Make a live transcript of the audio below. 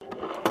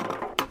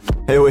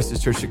Hey,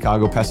 Oasis Church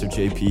Chicago, Pastor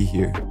JP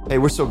here. Hey,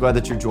 we're so glad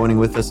that you're joining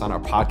with us on our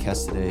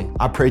podcast today.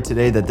 I pray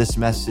today that this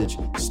message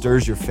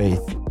stirs your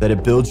faith, that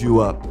it builds you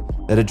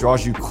up, that it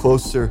draws you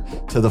closer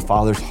to the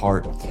Father's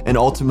heart, and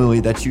ultimately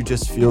that you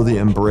just feel the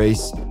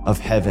embrace of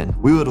heaven.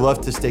 We would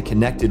love to stay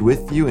connected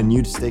with you and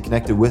you to stay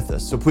connected with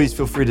us. So please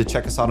feel free to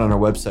check us out on our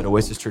website,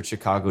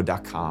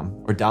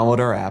 oasischurchchicago.com, or download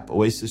our app,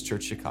 Oasis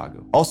Church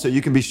Chicago. Also,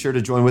 you can be sure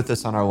to join with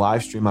us on our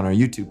live stream on our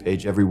YouTube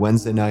page every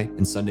Wednesday night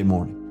and Sunday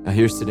morning. Now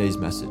here's today's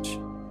message.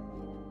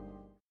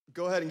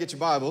 Go ahead and get your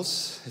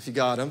Bibles, if you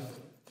got them.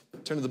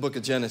 Turn to the book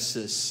of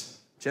Genesis,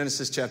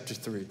 Genesis chapter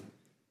 3. I'm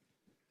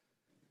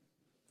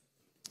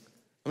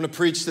going to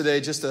preach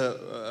today just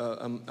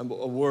a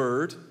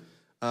word,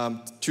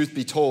 truth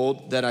be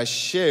told, that I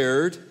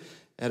shared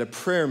at a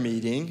prayer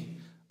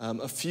meeting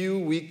a few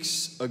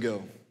weeks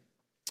ago.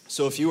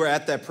 So if you were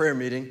at that prayer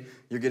meeting,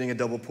 you're getting a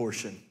double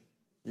portion.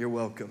 You're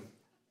welcome.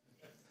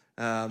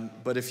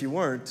 But if you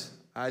weren't,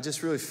 I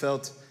just really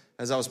felt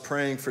as I was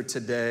praying for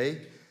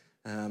today,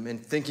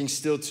 and thinking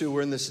still too,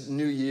 we're in this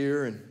new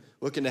year and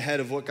looking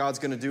ahead of what God's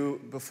going to do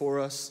before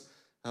us,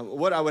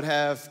 what I would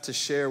have to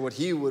share, what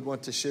he would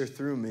want to share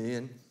through me.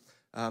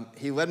 And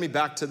he led me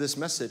back to this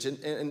message.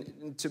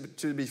 And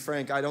to be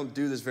frank, I don't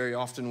do this very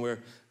often where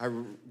I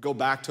go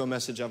back to a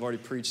message I've already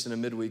preached in a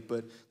midweek,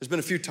 but there's been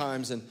a few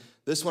times, and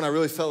this one I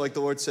really felt like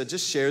the Lord said,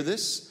 just share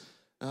this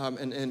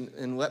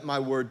and let my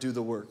word do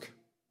the work.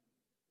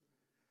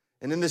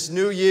 And in this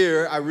new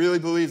year, I really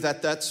believe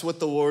that that's what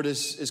the Lord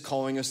is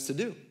calling us to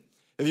do.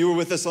 If you were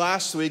with us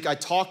last week, I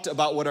talked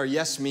about what our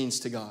yes means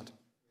to God.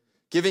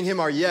 Giving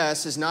him our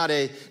yes is not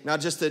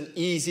just an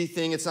easy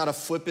thing. It's not a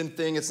flippant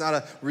thing. It's not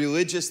a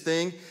religious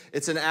thing.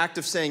 It's an act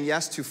of saying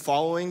yes to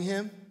following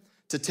him,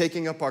 to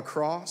taking up our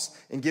cross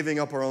and giving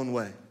up our own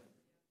way.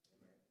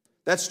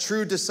 That's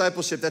true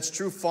discipleship. That's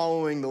true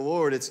following the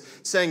Lord. It's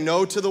saying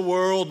no to the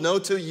world, no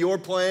to your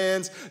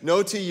plans,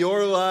 no to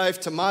your life,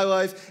 to my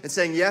life, and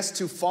saying yes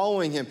to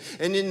following him.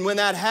 And then when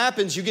that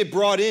happens, you get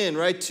brought in,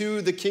 right,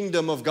 to the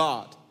kingdom of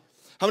God.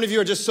 How many of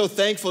you are just so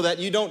thankful that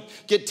you don't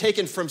get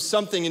taken from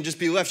something and just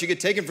be left? You get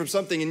taken from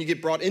something and you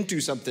get brought into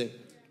something.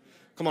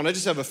 Come on, I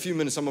just have a few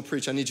minutes. I'm going to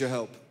preach. I need your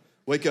help.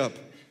 Wake up.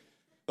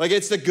 Like,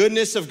 it's the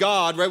goodness of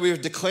God, right? We were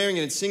declaring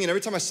it and singing.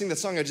 Every time I sing that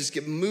song, I just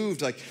get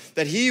moved, like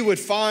that he would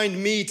find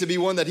me to be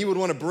one that he would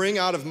want to bring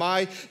out of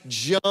my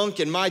junk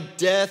and my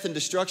death and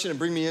destruction and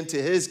bring me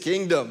into his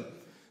kingdom.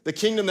 The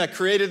kingdom that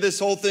created this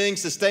whole thing,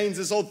 sustains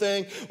this whole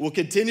thing, will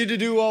continue to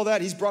do all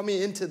that. He's brought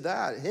me into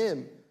that,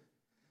 him.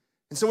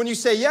 And so when you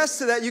say yes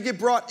to that, you get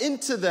brought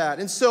into that.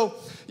 And so,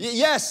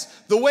 yes,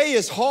 the way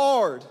is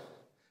hard.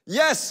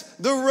 Yes,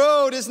 the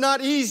road is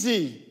not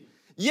easy.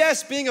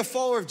 Yes, being a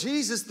follower of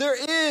Jesus, there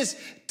is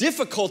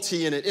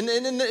difficulty in it.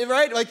 And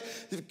right? Like,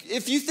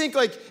 if you think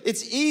like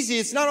it's easy,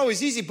 it's not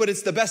always easy, but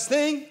it's the best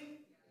thing,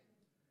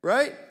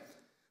 right?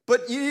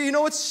 But you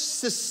know what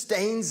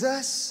sustains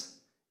us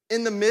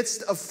in the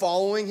midst of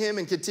following him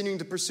and continuing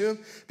to pursue him?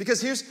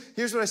 Because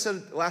here's what I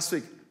said last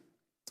week.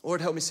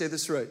 Lord, help me say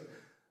this right.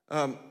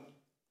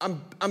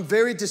 I'm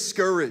very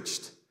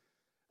discouraged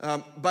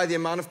by the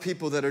amount of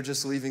people that are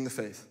just leaving the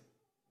faith.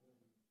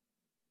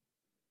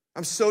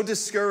 I'm so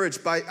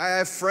discouraged I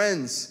have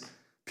friends,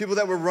 people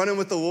that were running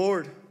with the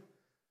Lord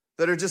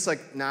that are just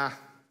like, nah,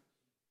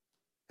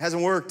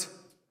 hasn't worked.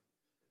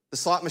 The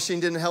slot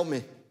machine didn't help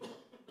me.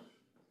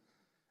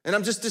 And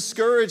I'm just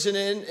discouraged.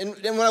 And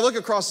when I look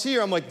across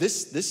here, I'm like,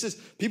 this is,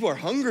 people are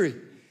hungry.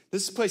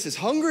 This place is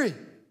hungry.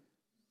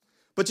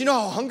 But you know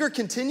how hunger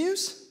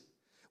continues?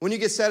 When you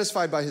get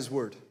satisfied by his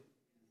word.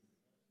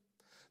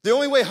 The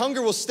only way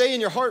hunger will stay in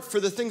your heart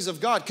for the things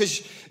of God,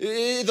 because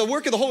the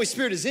work of the Holy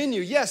Spirit is in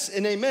you. Yes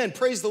and amen.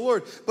 Praise the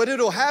Lord. But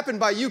it'll happen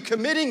by you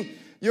committing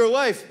your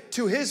life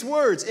to his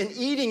words and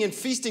eating and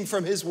feasting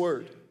from his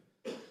word.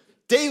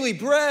 Daily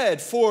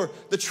bread for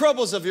the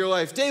troubles of your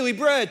life. Daily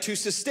bread to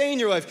sustain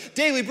your life.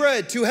 Daily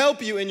bread to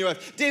help you in your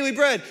life. Daily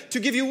bread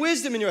to give you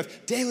wisdom in your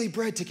life. Daily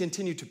bread to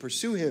continue to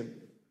pursue him.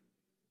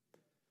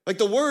 Like,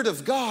 the word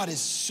of God is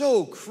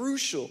so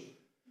crucial.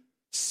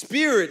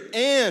 Spirit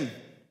and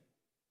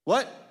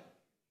what?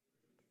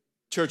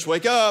 Church,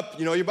 wake up.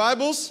 You know your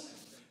Bibles?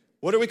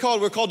 What are we called?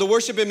 We're called to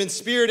worship him in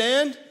spirit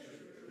and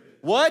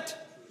what?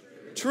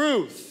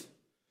 Truth.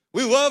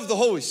 We love the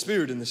Holy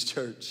Spirit in this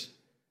church.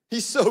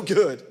 He's so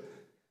good.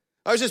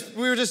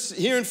 We were just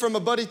hearing from a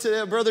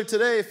brother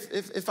today,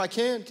 if I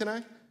can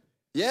I?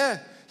 Yeah.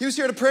 He was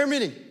here at a prayer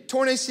meeting,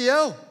 torn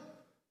ACL.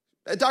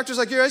 A doctor's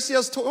like, your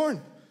ACL's torn.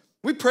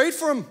 We prayed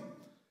for him.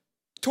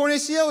 Torn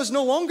ACL is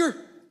no longer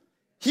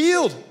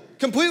healed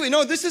completely.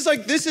 No, this is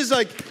like,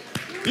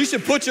 you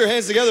should put your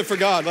hands together for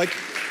God. Like,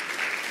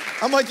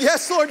 I'm like,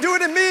 yes, Lord, do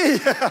it in me.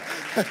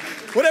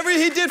 Whatever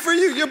he did for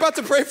you, you're about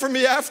to pray for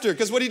me after,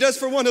 because what he does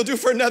for one, he'll do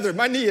for another.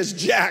 My knee is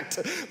jacked.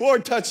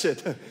 Lord, touch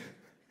it.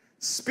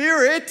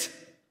 Spirit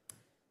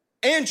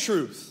and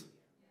truth.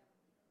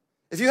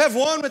 If you have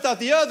one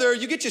without the other,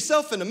 you get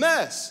yourself in a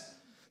mess.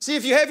 See,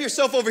 if you have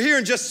yourself over here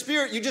in just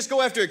spirit, you just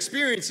go after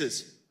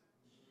experiences.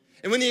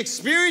 And when the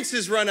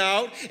experiences run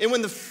out, and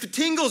when the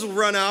tingles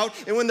run out,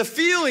 and when the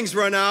feelings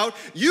run out,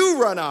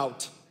 you run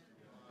out.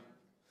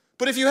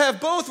 But if you have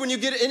both, when you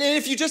get, and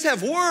if you just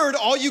have word,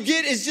 all you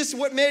get is just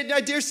what made,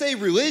 I dare say,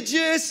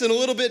 religious and a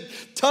little bit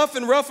tough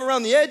and rough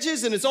around the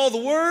edges, and it's all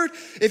the word.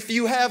 If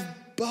you have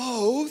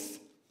both,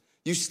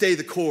 you stay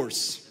the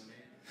course.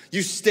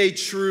 You stay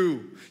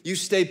true. You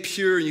stay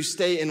pure. You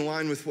stay in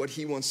line with what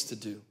he wants to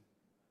do.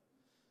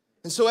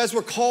 And so as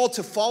we're called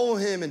to follow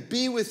him and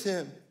be with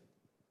him,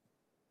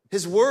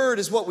 his word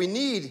is what we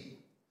need.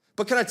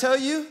 But can I tell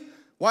you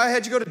why I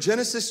had you go to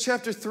Genesis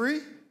chapter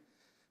 3?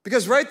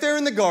 Because right there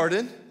in the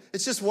garden,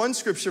 it's just one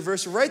scripture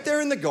verse. Right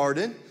there in the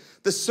garden,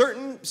 the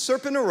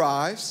serpent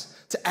arrives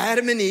to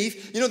Adam and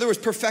Eve. You know, there was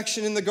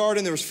perfection in the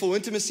garden. There was full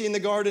intimacy in the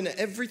garden.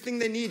 Everything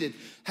they needed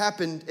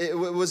happened. It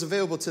was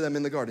available to them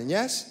in the garden.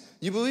 Yes?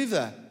 You believe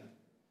that?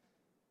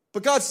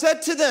 But God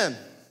said to them,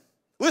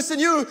 listen,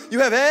 you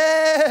have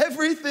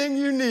everything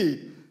you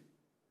need.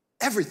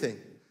 Everything.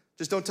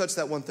 Just don't touch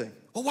that one thing.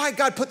 Well, why did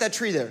God put that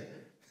tree there?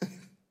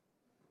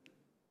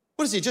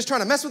 What is he, just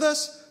trying to mess with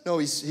us? No,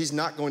 he's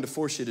not going to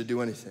force you to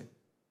do anything.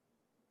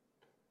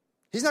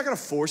 He's not going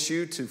to force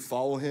you to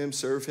follow him,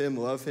 serve him,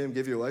 love him,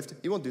 give your life to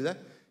him. He won't do that.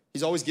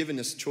 He's always given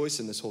us choice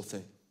in this whole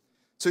thing.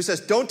 So he says,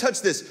 don't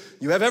touch this.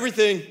 You have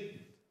everything.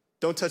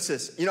 Don't touch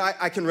this. You know,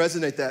 I can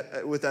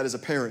resonate with that as a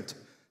parent.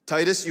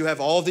 Titus, you have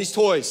all these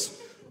toys.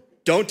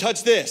 Don't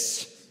touch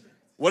this.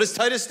 What does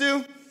Titus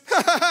do?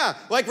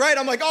 Like, right?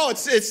 I'm like, oh,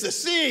 it's the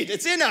seed.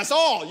 It's in us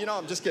all. You know,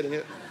 I'm just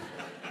kidding.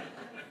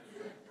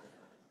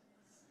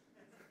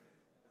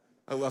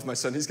 I love my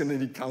son. He's going to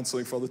need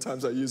counseling for all the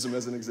times I use him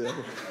as an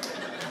example.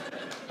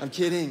 I'm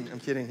kidding.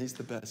 He's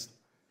the best.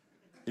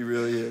 He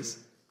really is.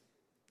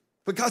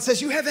 But God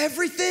says, you have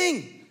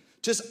everything.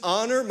 Just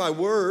honor my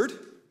word.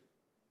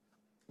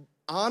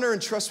 Honor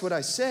and trust what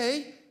I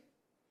say.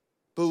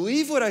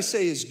 Believe what I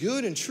say is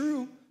good and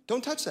true.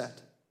 Don't touch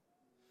that.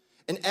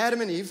 And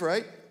Adam and Eve,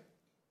 right,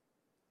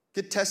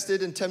 get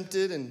tested and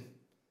tempted and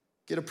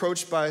get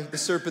approached by the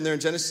serpent there in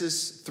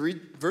Genesis 3,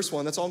 verse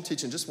 1. That's all I'm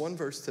teaching, just one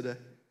verse today.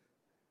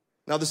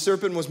 Now the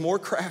serpent was more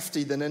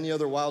crafty than any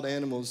other wild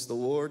animals the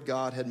Lord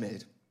God had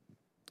made.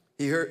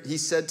 He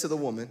said to the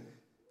woman,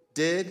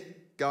 did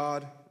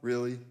God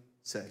really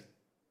say?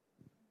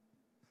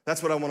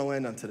 That's what I want to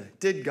land on today.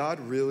 Did God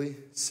really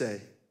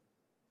say?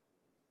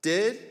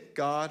 Did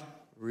God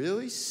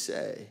really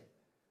say?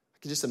 I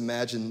can just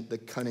imagine the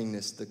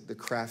cunningness, the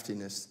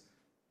craftiness,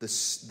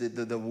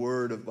 the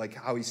word of like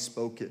how he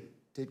spoke it.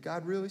 Did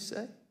God really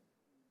say?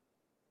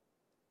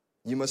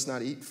 You must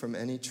not eat from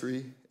any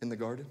tree in the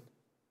garden?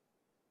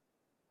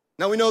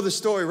 Now we know the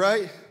story,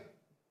 right?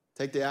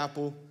 Take the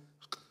apple.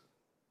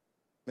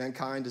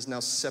 Mankind is now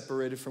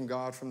separated from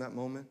God from that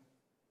moment.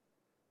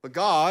 But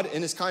God,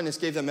 in his kindness,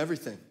 gave them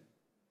everything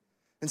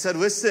and said,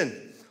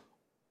 listen,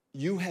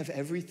 you have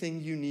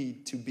everything you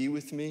need to be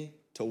with me,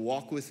 to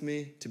walk with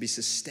me, to be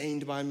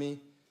sustained by me.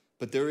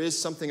 But there is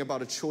something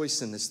about a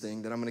choice in this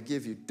thing that I'm going to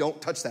give you.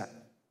 Don't touch that.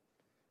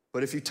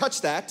 But if you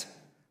touch that,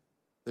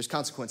 there's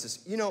consequences.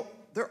 You know,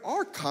 there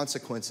are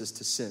consequences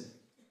to sin.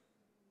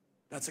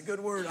 That's a good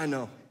word. I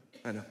know.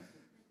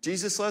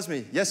 Jesus loves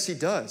me. Yes, he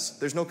does.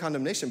 There's no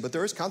condemnation, but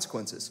there is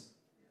consequences.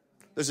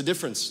 There's a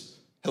difference.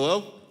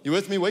 Hello? You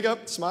with me? Wake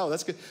up, smile.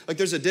 That's good. Like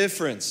there's a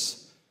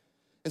difference.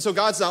 And so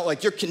God's not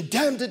like, you're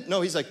condemned.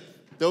 No, he's like,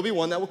 there'll be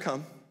one that will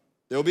come.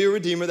 There'll be a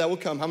redeemer that will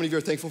come. How many of you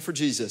are thankful for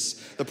Jesus?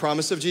 The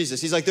promise of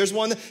Jesus. He's like, there's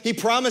one that he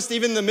promised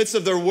even in the midst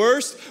of their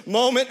worst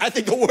moment, I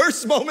think the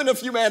worst moment of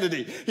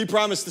humanity, he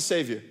promised the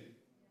Savior.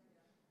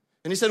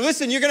 And he said,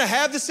 listen, you're going to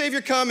have the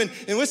Savior come, and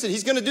listen,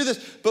 he's going to do this.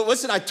 But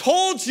listen, I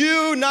told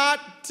you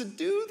not to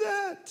do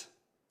that.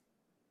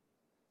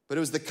 But it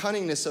was the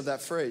cunningness of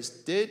that phrase.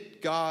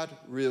 Did God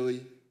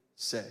really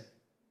say?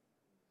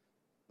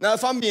 Now,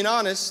 if I'm being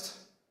honest,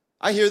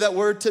 I hear that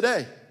word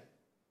today.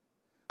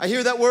 I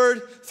hear that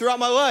word throughout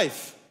my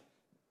life.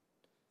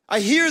 I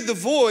hear the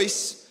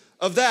voice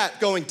of that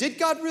going, did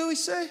God really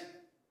say?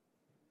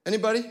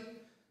 Anybody?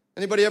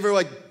 Anybody ever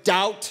like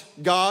doubt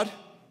God?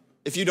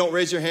 If you don't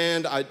raise your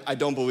hand, I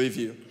don't believe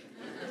you.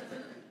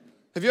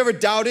 Have you ever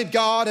doubted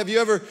God? Have you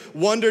ever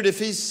wondered if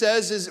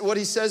what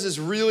he says is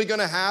really going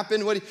to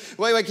happen?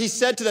 Like he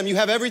said to them, you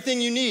have everything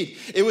you need.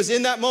 It was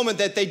in that moment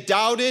that they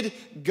doubted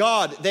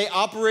God. They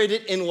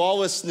operated in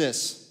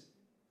lawlessness.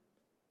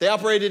 They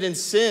operated in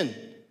sin.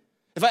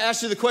 If I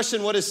asked you the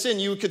question, what is sin?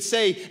 You could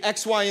say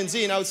X, Y, and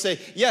Z, and I would say,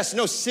 yes,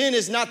 no, sin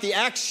is not the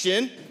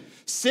action.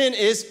 Sin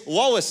is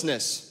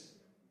lawlessness.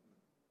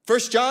 1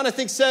 John, I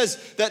think,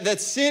 says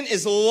that sin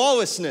is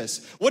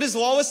lawlessness. What is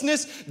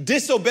lawlessness?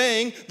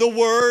 Disobeying the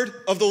word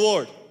of the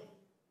Lord.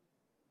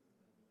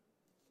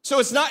 So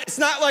it's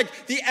not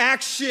like the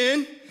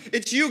action.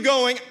 It's you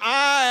going,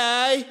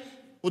 I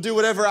will do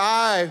whatever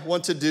I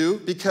want to do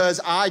because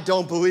I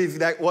don't believe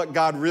that what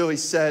God really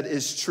said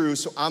is true.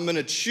 So I'm going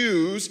to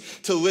choose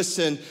to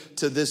listen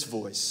to this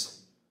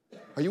voice.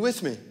 Are you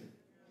with me?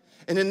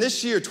 And in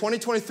this year,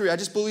 2023, I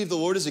just believe the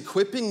Lord is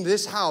equipping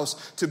this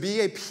house to be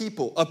a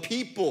people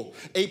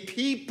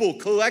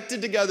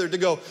collected together to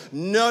go,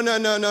 no.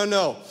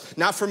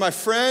 Not for my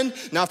friend,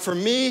 not for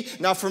me,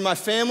 not for my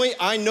family.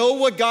 I know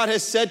what God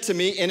has said to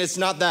me, and it's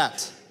not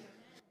that.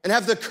 And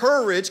have the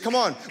courage, come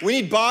on, we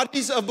need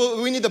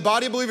the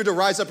body of believer to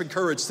rise up in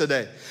courage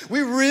today.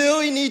 We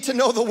really need to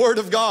know the word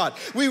of God.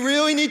 We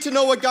really need to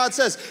know what God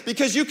says,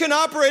 because you can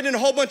operate in a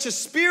whole bunch of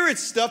spirit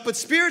stuff, but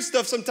spirit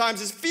stuff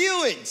sometimes is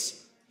feelings.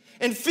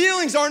 And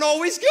feelings aren't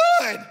always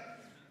good.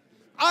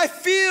 I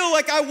feel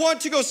like I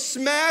want to go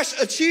smash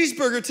a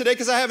cheeseburger today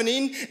because I haven't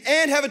eaten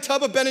and have a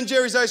tub of Ben &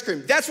 Jerry's ice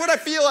cream. That's what I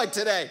feel like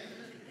today.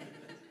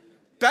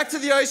 Back to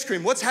the ice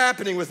cream. What's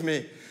happening with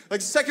me?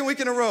 Like the second week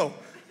in a row.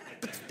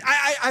 But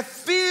I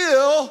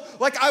feel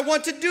like I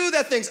want to do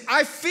that things.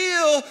 I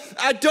feel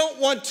I don't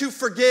want to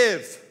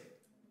forgive.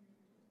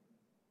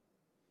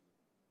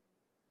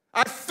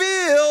 I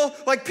feel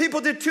like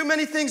people did too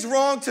many things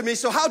wrong to me,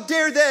 so how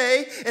dare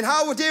they and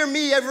how dare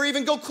me ever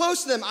even go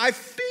close to them? I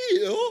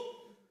feel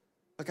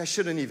like I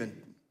shouldn't even.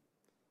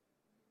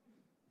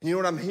 And you know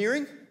what I'm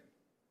hearing?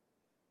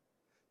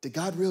 Did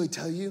God really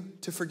tell you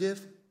to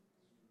forgive?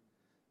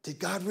 Did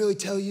God really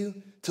tell you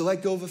to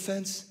let go of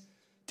offense?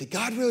 Did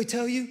God really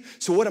tell you?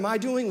 So what am I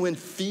doing when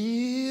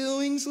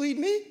feelings lead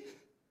me?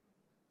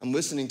 I'm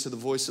listening to the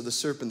voice of the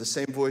serpent, the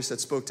same voice that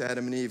spoke to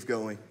Adam and Eve,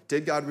 going,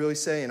 did God really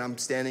say? And I'm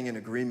standing in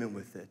agreement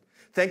with it.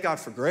 Thank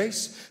God for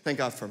grace. Thank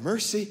God for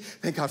mercy.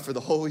 Thank God for the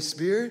Holy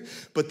Spirit.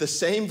 But the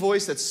same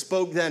voice that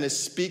spoke then is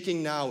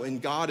speaking now,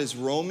 and God is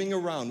roaming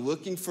around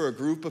looking for a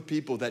group of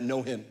people that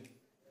know him.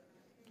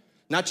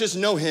 Not just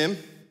know him,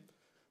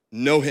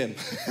 know him.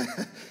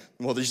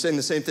 Well, you're saying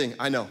the same thing.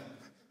 I know.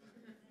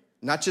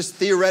 Not just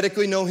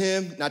theoretically know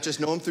him, not just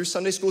know him through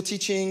Sunday school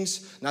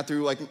teachings, not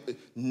through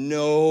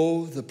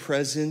know the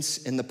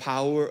presence and the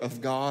power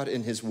of God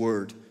in his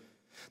word.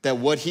 That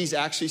what he's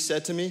actually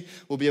said to me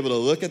will be able to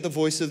look at the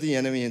voice of the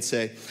enemy and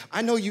say,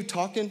 I know you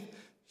talking,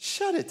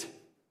 shut it.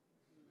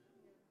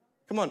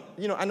 Come on,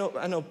 I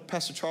know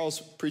Pastor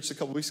Charles preached a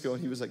couple weeks ago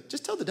and he was like,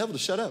 just tell the devil to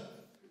shut up.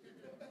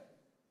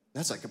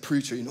 That's like a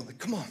preacher,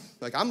 come on.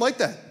 I'm like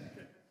that.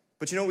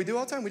 But you know what we do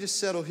all the time? We just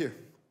settle here.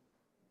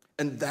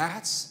 And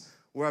that's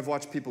where I've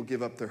watched people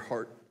give up their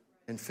heart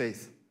and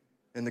faith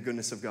in the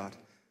goodness of God.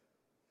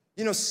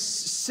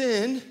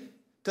 Sin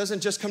doesn't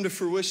just come to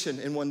fruition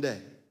in one day.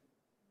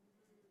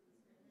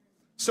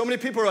 So many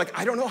people are like,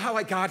 I don't know how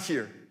I got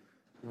here.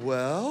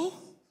 Well,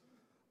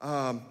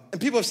 and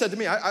people have said to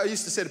me, I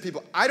used to say to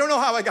people, I don't know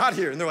how I got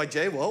here. And they're like,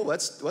 Jay, well,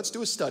 let's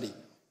do a study.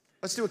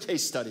 Let's do a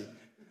case study.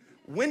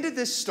 When did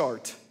this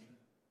start?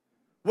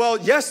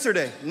 Well,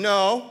 yesterday.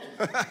 No.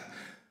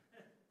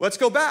 Let's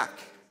go back.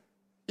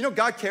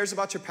 God cares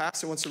about your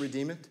past and wants to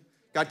redeem it.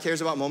 God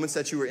cares about moments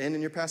that you were in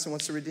your past and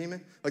wants to redeem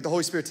it. Like the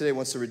Holy Spirit today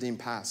wants to redeem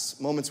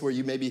past, moments where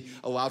you maybe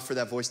allowed for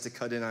that voice to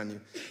cut in on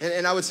you.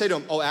 And I would say to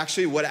him,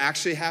 what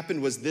actually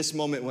happened was this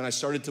moment when I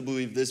started to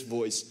believe this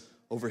voice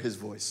over his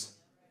voice.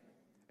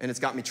 And it's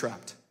got me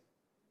trapped.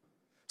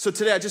 So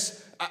today I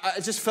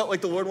just felt like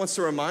the Lord wants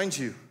to remind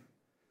you,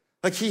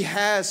 like he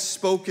has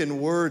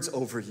spoken words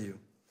over you.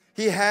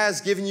 He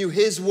has given you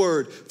his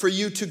word for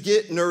you to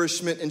get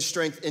nourishment and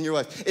strength in your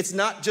life. It's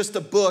not just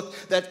a book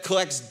that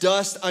collects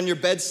dust on your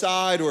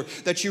bedside or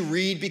that you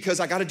read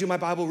because I got to do my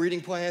Bible reading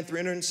plan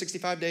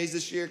 365 days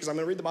this year because I'm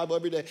going to read the Bible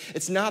every day.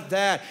 It's not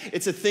that.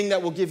 It's a thing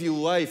that will give you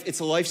life.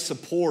 It's life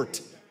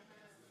support.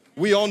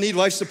 We all need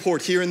life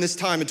support here in this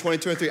time in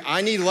 2023.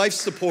 I need life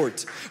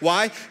support.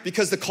 Why?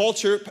 Because the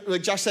culture,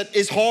 like Josh said,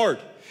 is hard.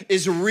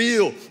 Is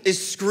real,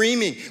 is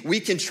screaming. We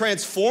can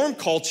transform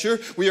culture.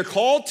 We are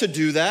called to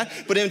do that.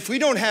 But if we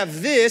don't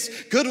have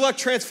this, good luck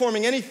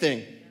transforming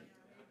anything.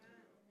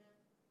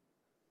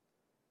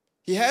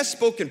 He has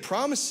spoken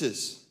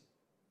promises.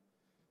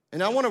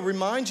 And I want to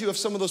remind you of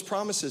some of those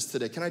promises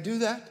today. Can I do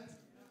that?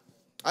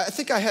 I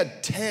think I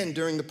had 10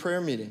 during the prayer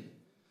meeting.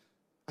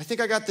 I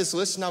think I got this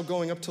list now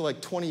going up to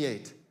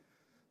 28.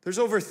 There's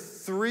over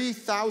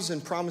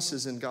 3,000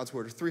 promises in God's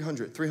word, or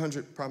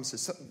 300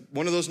 promises.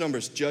 One of those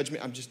numbers, judge me,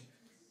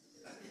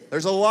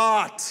 there's a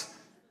lot.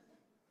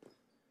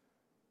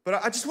 But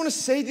I just want to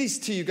say these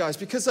to you guys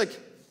because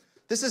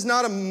this is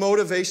not a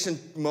motivation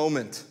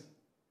moment.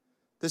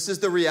 This is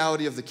the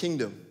reality of the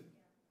kingdom.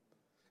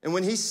 And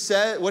when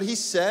what he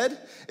said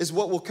is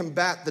what will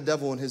combat the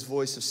devil and his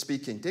voice of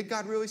speaking. Did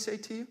God really say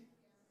to you?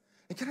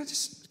 And can I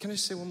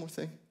just say one more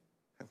thing?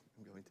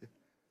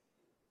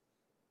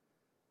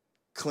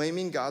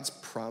 Claiming God's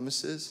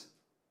promises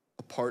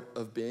a part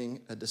of being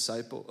a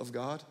disciple of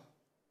God,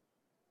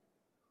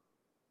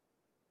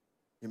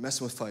 you're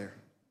messing with fire.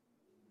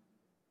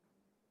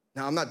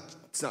 Now,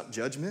 it's not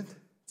judgment.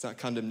 It's not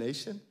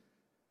condemnation.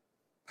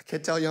 I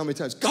can't tell you how many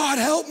times, God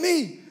help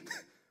me,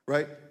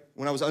 right?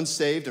 When I was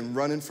unsaved and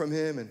running from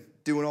him and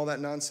doing all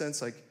that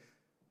nonsense,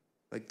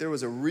 like there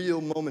was a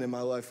real moment in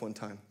my life one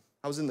time.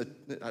 I'll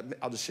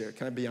just share it.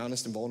 Can I be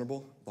honest and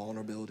vulnerable?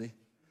 Vulnerability.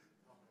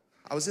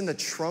 I was in the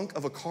trunk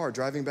of a car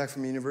driving back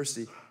from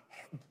university,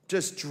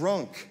 just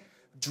drunk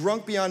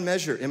beyond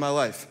measure in my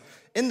life.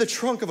 in the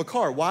trunk of a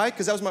car. Why?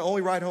 Because that was my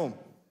only ride home.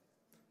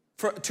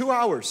 For 2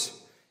 hours,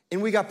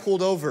 and we got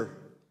pulled over.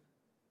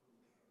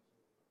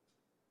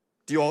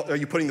 Are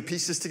you putting the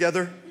pieces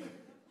together?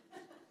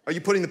 Are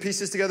you putting the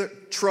pieces together?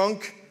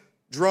 Trunk,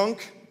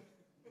 drunk,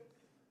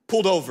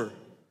 pulled over.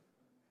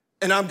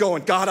 And I'm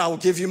going, God, I will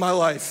give you my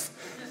life.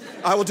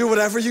 I will do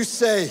whatever you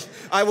say.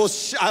 I will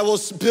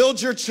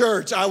build your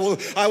church. I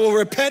will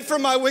repent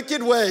from my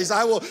wicked ways.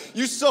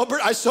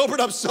 I sobered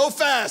up so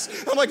fast.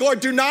 I'm like, Lord,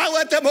 do not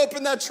let them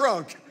open that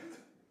trunk.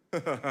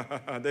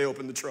 They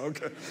opened the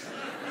trunk.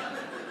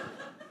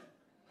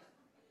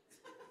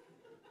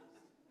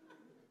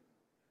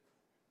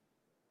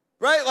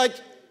 Right? Like,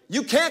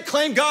 you can't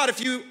claim God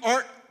if you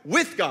aren't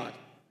with God.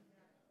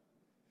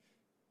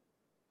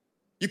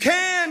 You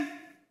can.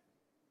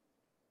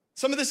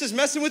 Some of this is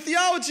messing with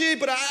theology,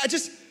 but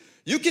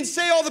you can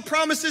say all the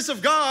promises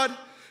of God,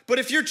 but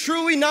if you're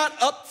truly not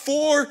up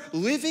for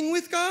living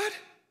with God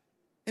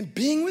and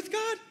being with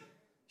God,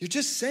 you're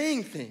just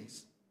saying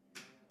things.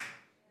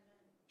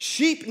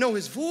 Sheep know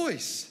his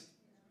voice.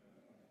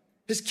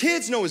 His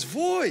kids know his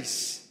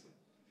voice.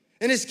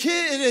 And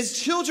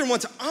his children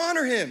want to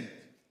honor him.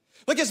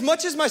 Like, as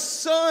much as my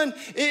son,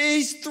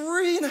 he's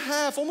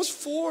 3.5, almost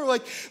 4,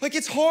 like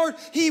it's hard.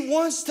 He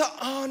wants to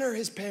honor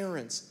his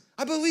parents.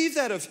 I believe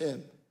that of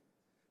him.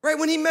 Right?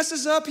 When he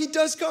messes up, he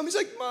does come. He's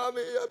like,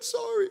 Mommy, I'm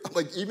sorry. I'm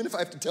like, even if I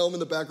have to tell him in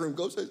the back room,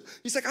 go say,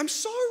 he's like, I'm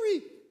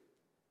sorry.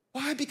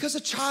 Why? Because a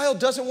child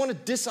doesn't want to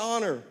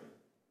dishonor.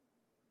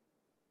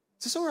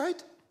 Is this all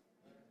right?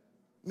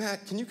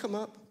 Matt, can you come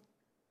up?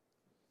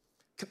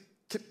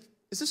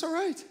 Is this all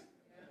right?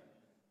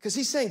 Because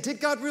he's saying, did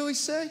God really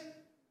say?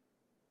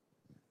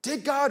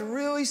 Did God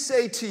really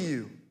say to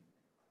you?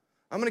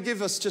 I'm going to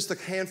give us just a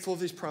handful of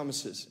these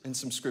promises and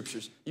some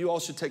scriptures. You all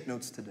should take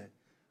notes today.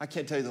 I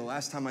can't tell you the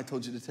last time I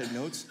told you to take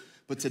notes,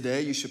 but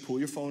today you should pull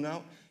your phone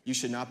out. You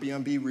should not be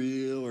on Be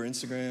Real or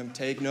Instagram.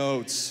 Take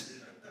notes.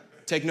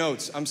 Take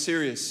notes. I'm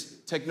serious.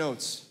 Take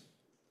notes.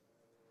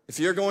 If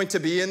you're going to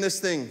be in this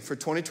thing for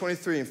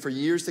 2023 and for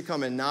years to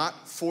come and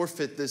not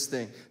forfeit this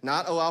thing,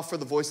 not allow for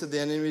the voice of the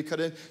enemy to cut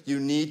in, you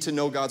need to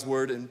know God's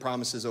word and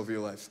promises over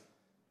your life.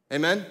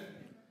 Amen?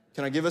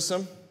 Can I give us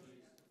some?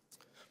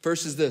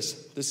 First is this.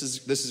 This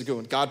is a good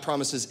one. God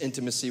promises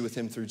intimacy with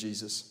him through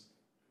Jesus.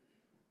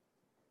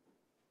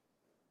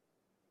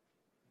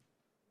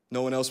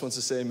 No one else wants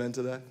to say amen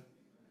to that?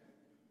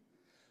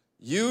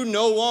 You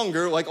no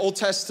longer, like Old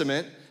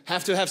Testament,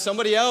 have to have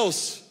somebody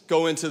else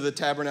go into the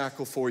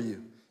tabernacle for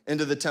you,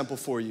 into the temple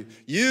for you.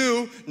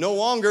 You no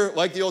longer,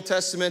 like the Old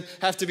Testament,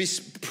 have to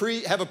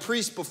have a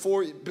priest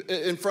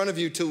in front of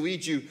you to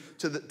lead you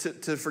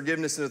to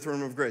forgiveness and the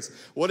throne of grace.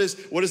 What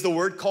does the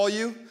word call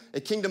you?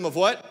 A kingdom of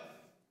what?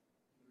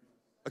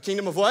 A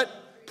kingdom of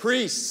what?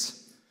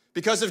 Priests.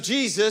 Because of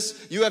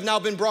Jesus, you have now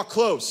been brought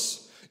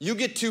close. You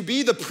get to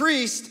be the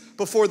priest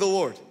before the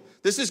Lord.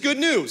 This is good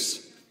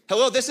news.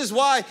 Hello, this is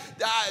why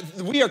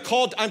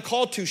I'm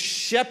called to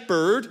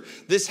shepherd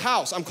this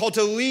house. I'm called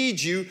to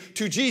lead you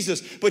to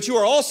Jesus. But you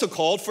are also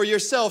called for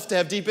yourself to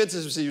have deep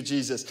intimacy with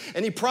Jesus.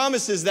 And he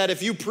promises that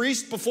if you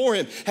priest before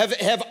him,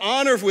 have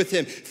honor with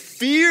him,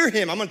 fear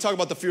him. I'm going to talk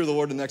about the fear of the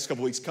Lord in the next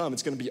couple weeks.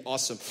 It's going to be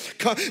awesome.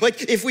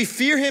 Like, if we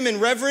fear him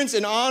in reverence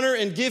and honor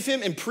and give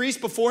him and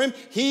priest before him,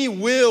 he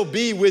will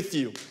be with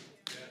you.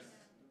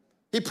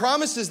 He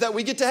promises that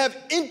we get to have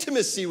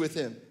intimacy with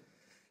him.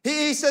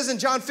 He says in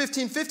John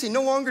 15:15,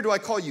 no longer do I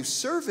call you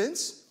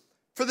servants,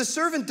 for the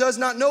servant does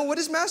not know what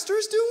his master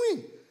is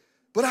doing.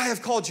 But I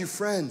have called you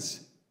friends.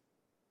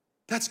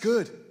 That's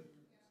good.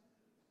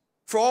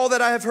 For all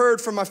that I have heard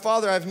from my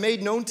Father, I have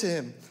made known to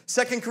him.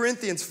 2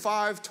 Corinthians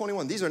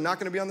 5:21. These are not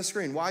going to be on the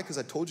screen. Why? Because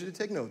I told you to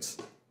take notes.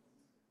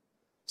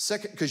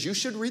 Because you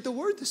should read the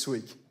word this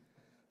week.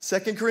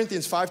 2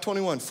 Corinthians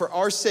 5:21. For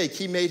our sake,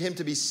 he made him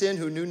to be sin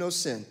who knew no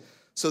sin,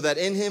 so that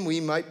in him we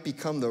might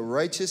become the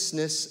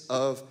righteousness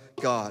of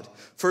God.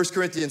 1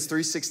 Corinthians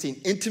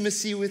 3:16,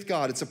 intimacy with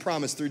God. It's a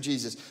promise through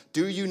Jesus.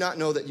 Do you not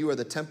know that you are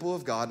the temple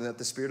of God and that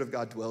the Spirit of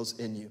God dwells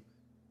in you?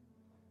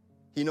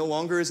 He no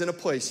longer is in a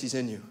place, he's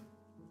in you.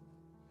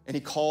 And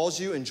he calls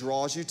you and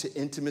draws you to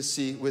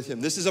intimacy with him.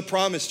 This is a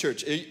promise,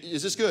 church.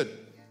 Is this good?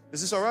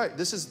 Is this all right?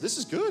 This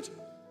is good.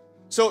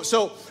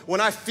 So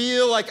when I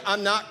feel like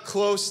I'm not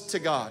close to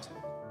God,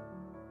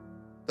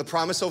 the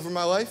promise over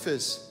my life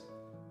is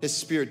his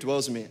Spirit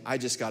dwells in me. I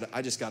just got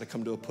to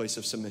come to a place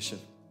of submission.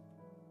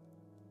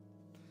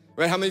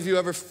 Right? How many of you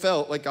ever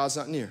felt like God's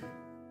not near?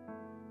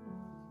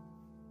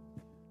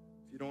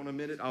 If you don't want to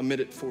admit it, I'll admit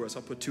it for us.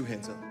 I'll put 2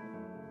 hands up.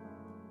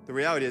 The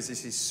reality is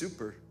he's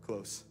super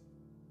close.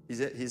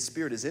 His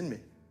Spirit is in me.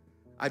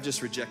 I've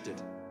just rejected.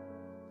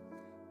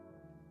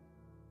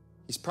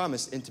 He's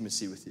promised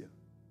intimacy with you.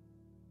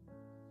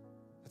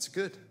 That's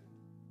good.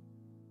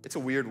 It's a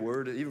weird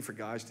word, even for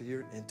guys to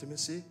hear,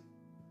 intimacy.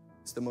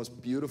 It's the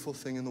most beautiful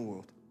thing in the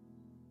world.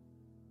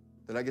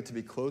 That I get to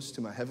be close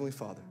to my Heavenly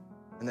Father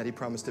and that he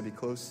promised to be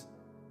close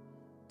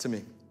to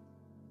me.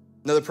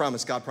 Another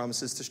promise, God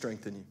promises to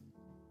strengthen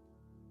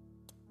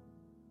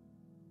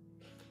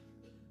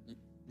you.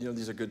 You know,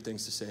 these are good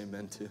things to say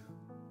amen to.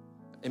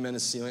 Amen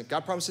is sealing.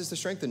 God promises to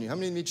strengthen you. How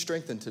many need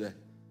strengthened today?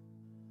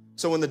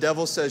 So when the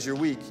devil says you're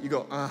weak, you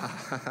go,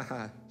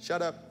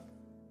 shut up.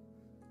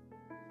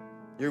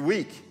 You're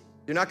weak.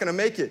 You're not going to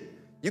make it.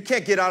 You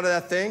can't get out of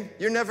that thing.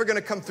 You're never going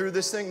to come through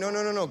this thing.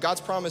 No. God's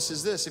promise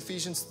is this,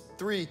 Ephesians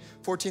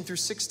 3:14 through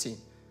 16.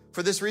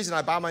 For this reason,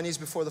 I bow my knees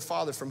before the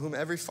Father, from whom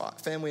every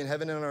family in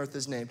heaven and on earth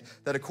is named,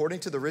 that according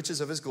to the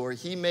riches of his glory,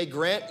 he may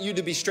grant you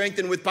to be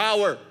strengthened with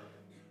power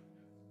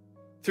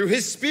through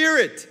his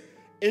Spirit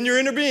in your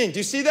inner being. Do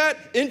you see that?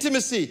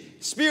 Intimacy,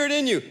 Spirit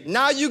in you.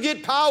 Now you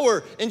get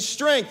power and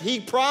strength. He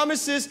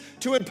promises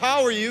to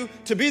empower you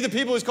to be the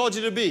people he's called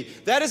you to be.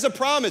 That is a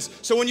promise.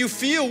 So when you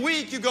feel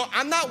weak, you go,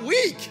 I'm not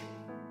weak.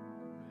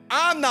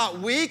 I'm not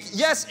weak.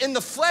 Yes, in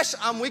the flesh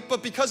I'm weak,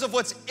 but because of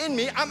what's in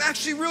me, I'm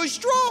actually really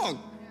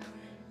strong.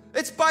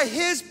 It's by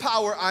his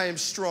power I am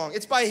strong.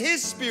 It's by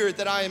his Spirit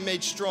that I am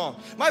made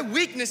strong. My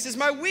weakness is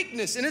my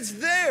weakness, and it's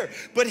there.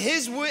 But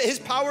his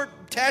power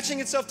attaching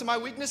itself to my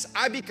weakness,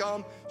 I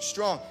become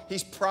strong.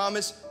 He's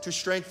promised to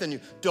strengthen you.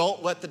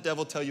 Don't let the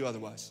devil tell you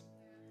otherwise.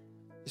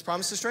 He's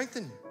promised to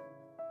strengthen you.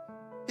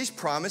 He's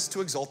promised to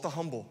exalt the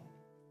humble.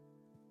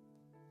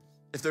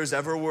 If there's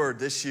ever a word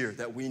this year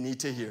that we need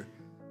to hear,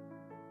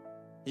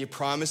 he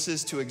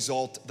promises to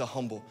exalt the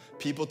humble.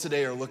 People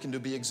today are looking to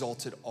be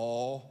exalted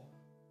all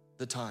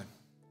the time.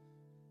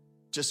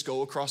 Just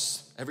go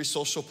across every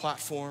social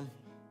platform,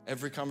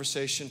 every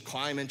conversation,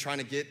 climbing, trying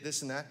to get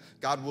this and that.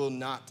 God will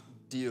not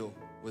deal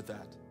with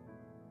that,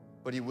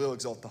 but he will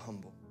exalt the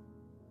humble.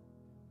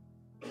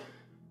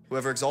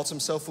 Whoever exalts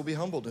himself will be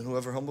humbled, and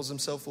whoever humbles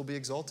himself will be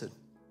exalted.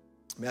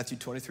 Matthew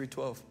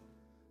 23:12.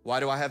 Why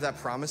do I have that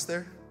promise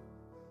there?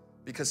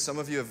 Because some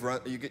of you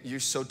you're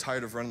so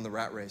tired of running the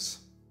rat race.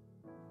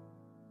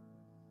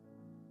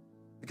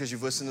 Because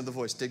you've listened to the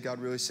voice. Did God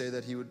really say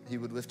that he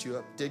would lift you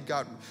up?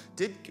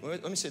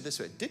 Let me say it this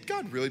way. Did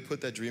God really put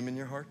that dream in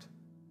your heart?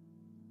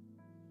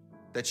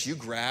 That you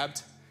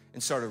grabbed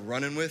and started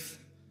running with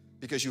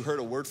because you heard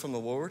a word from the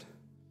Lord?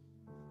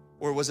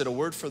 Or was it a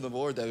word from the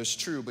Lord that was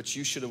true, but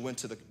you should have went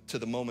to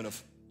the moment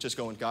of just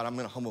going, God, I'm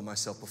going to humble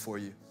myself before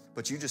you.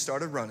 But you just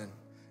started running.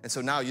 And so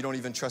now you don't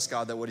even trust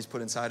God that what he's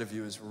put inside of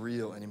you is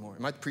real anymore.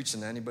 Am I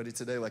preaching to anybody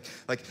today? Like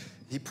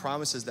he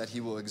promises that he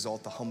will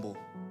exalt the humble.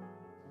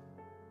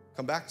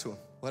 Come back to him.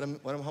 Let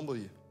him humble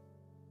you.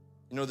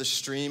 You know, the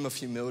stream of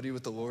humility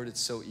with the Lord, it's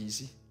so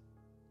easy.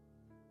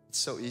 It's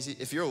so easy.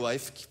 If your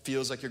life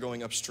feels like you're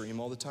going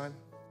upstream all the time,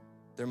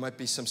 there might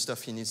be some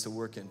stuff he needs to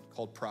work in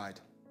called pride.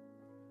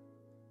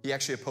 He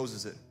actually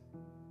opposes it.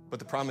 But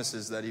the promise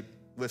is that he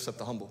lifts up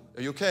the humble.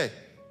 Are you okay?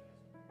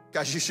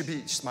 Guys, you should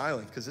be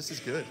smiling because this is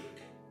good.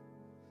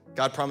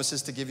 God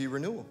promises to give you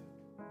renewal.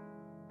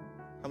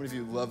 How many of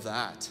you love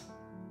that?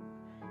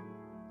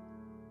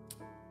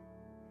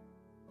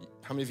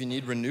 How many of you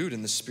need renewed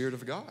in the Spirit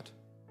of God?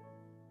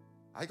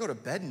 I go to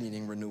bed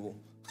needing renewal.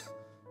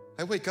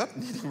 I wake up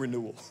needing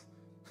renewal.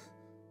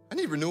 I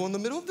need renewal in the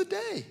middle of the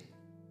day.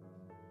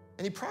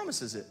 And he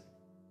promises it.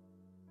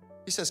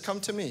 He says, come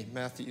to me,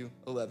 Matthew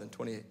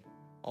 11:28.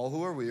 All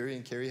who are weary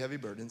and carry heavy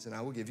burdens, and I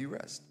will give you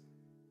rest.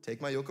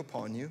 Take my yoke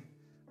upon you.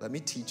 Let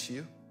me teach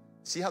you.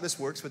 See how this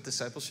works with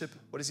discipleship?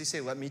 What does he say?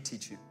 Let me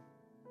teach you.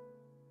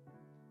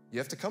 You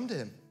have to come to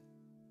him.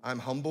 I'm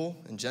humble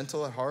and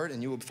gentle at heart,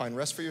 and you will find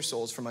rest for your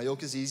souls. For my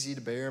yoke is easy to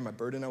bear, and my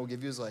burden I will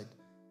give you is light.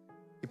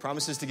 He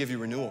promises to give you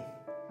renewal.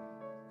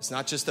 It's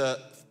not just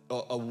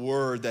a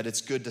word that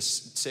it's good to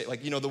say.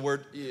 Like, you know, the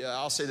word,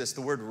 I'll say this,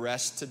 the word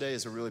rest today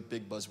is a really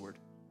big buzzword.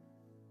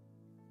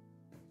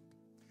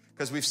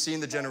 Because we've seen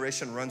the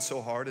generation run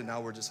so hard, and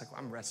now we're just like, well,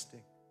 I'm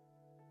resting.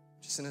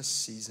 Just in a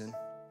season.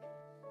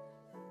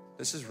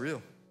 This is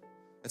real.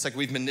 It's like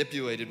we've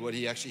manipulated what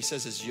he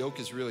says his yoke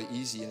is really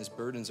easy and his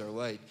burdens are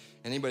light.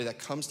 Anybody that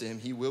comes to him,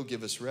 he will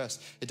give us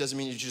rest. It doesn't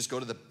mean you just go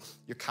to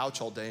your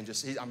couch all day and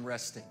just, I'm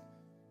resting.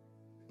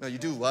 No, you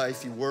do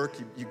life, you work,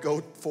 you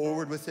go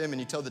forward with him, and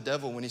you tell the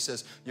devil when he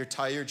says, you're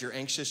tired, you're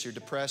anxious, you're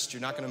depressed,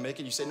 you're not gonna make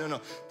it, you say, no,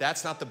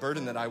 that's not the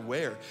burden that I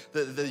wear.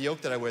 The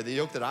yoke that I wear, the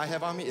yoke that I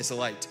have on me is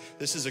light.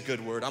 This is a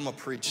good word. I'm gonna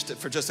preach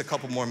for just a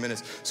couple more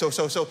minutes. So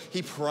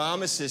he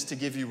promises to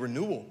give you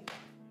renewal.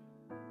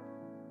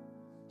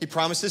 He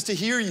promises to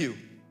hear you.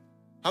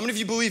 How many of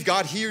you believe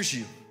God hears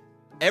you?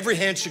 Every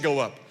hand should go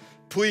up.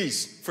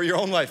 Please, for your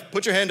own life,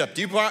 put your hand up.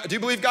 Do you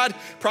believe God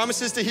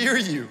promises to hear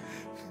you?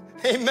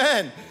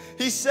 Amen.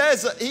 He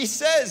says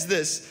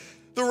this,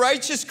 the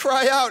righteous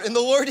cry out and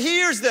the Lord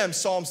hears them,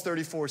 Psalms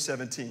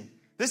 34:17.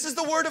 This is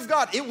the word of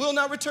God. It will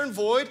not return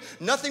void.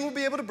 Nothing will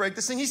be able to break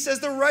this thing. He says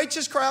the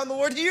righteous cry out and the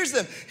Lord hears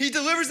them. He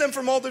delivers them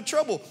from all their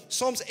trouble.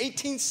 Psalms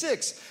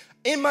 18:6.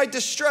 In my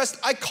distress,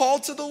 I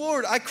called to the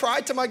Lord. I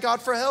cried to my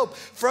God for help.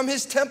 From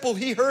his temple,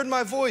 he heard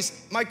my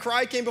voice. My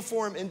cry came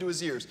before him into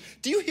his ears.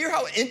 Do you hear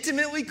how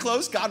intimately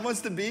close God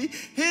wants to be?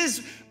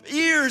 His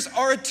ears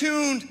are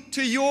attuned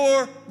to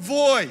your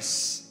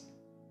voice.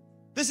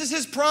 This is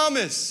his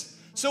promise.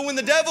 So when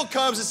the devil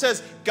comes and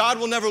says, God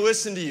will never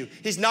listen to you.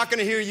 He's not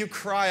gonna hear you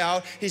cry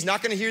out. He's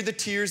not gonna hear the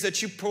tears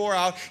that you pour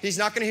out. He's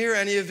not gonna hear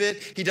any of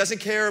it. He doesn't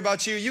care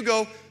about you. You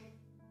go,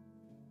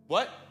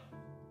 what?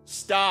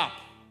 Stop.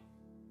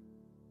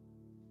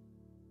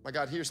 My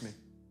God hears me,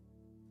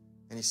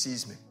 and he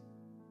sees me,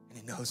 and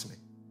he knows me.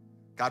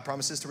 God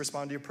promises to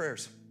respond to your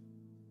prayers.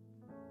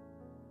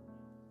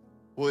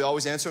 Will he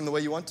always answer them the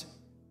way you want to?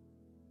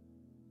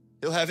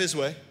 He'll have his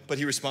way, but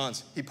he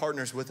responds. He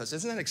partners with us.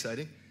 Isn't that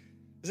exciting?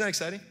 Isn't that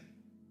exciting?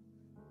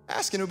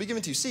 Ask and it'll be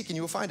given to you. Seek and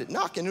you will find it.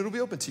 Knock and it'll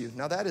be open to you.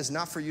 Now that is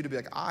not for you to be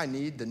like, I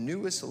need the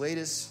newest,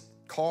 latest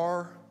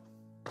car,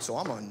 so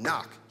I'm gonna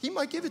knock. He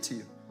might give it to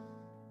you,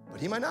 but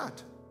he might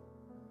not.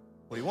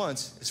 What he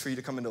wants is for you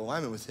to come into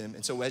alignment with him.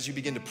 And so as you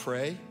begin to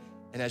pray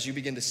and as you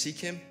begin to seek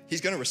him,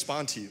 he's gonna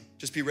respond to you.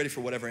 Just be ready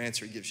for whatever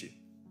answer he gives you.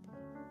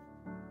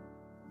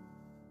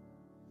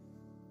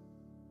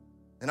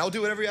 And I will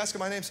do whatever you ask in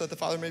my name so that the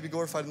Father may be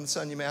glorified in the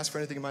Son. You may ask for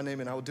anything in my name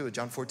and I will do it.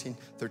 John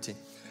 14:13.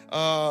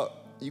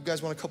 You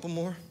guys want a couple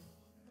more?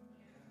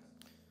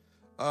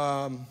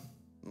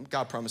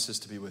 God promises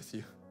to be with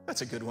you.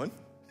 That's a good one.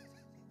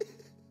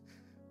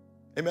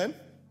 Amen?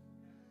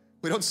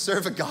 We don't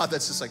serve a God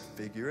that's just like,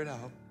 figure it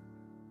out.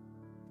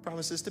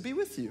 Promises to be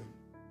with you.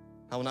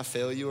 I will not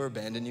fail you or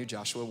abandon you,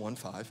 Joshua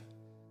 1:5.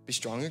 Be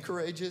strong and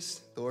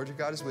courageous. The Lord your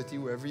God is with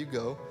you wherever you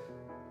go.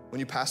 When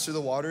you pass through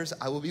the waters,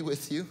 I will be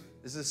with you.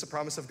 Is this a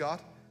promise of God,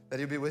 that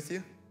he'll be with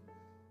you?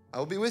 I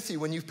will be with you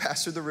when you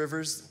pass through the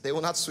rivers. They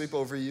will not sweep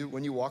over you.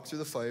 When you walk through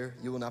the fire,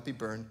 you will not be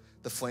burned.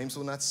 The flames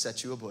will not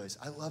set you ablaze.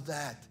 I love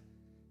that.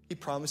 He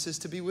promises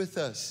to be with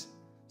us.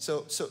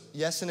 So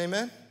yes and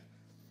amen.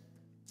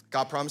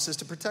 God promises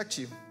to protect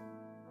you.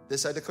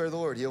 This I declare the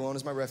Lord. He alone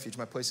is my refuge,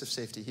 my place of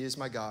safety. He is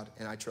my God,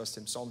 and I trust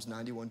him. Psalms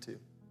 91:2.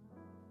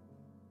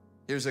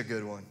 Here's a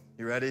good one.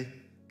 You ready?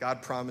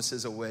 God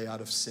promises a way out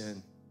of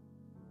sin.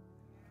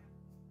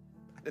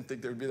 I didn't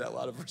think there would be that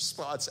lot of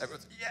response.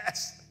 Everyone's,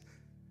 yes.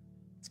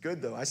 It's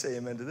good, though. I say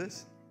amen to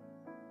this.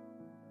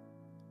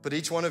 But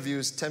each one of you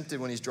is tempted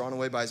when he's drawn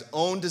away by his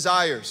own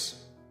desires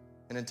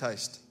and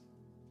enticed.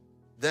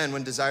 Then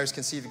when desires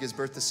conceive, it gives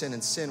birth to sin,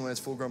 and sin, when it's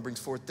full grown, brings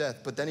forth death.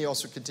 But then he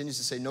also continues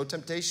to say, no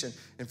temptation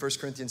in 1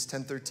 Corinthians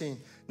 10:13.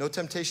 No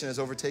temptation has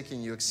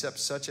overtaken you except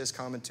such as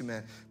common to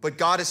man. But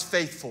God is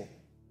faithful.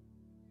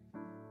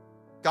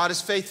 God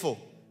is faithful,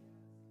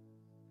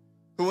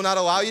 who will not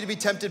allow you to be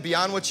tempted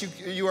beyond what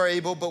you are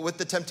able, but with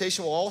the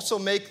temptation will also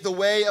make the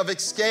way of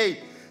escape,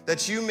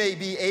 that you may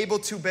be able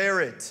to bear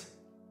it.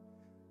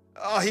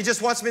 Oh, he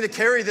just wants me to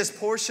carry this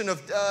portion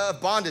of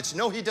bondage.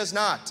 No, he does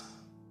not.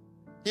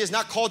 He has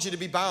not called you to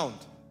be bound.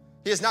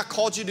 He has not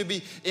called you to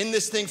be in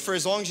this thing for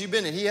as long as you've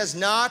been in. He has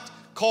not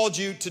called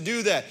you to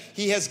do that.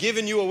 He has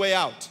given you a way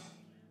out.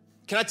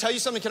 Can I tell you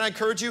something? Can I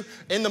encourage you?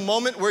 In the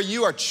moment where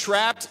you are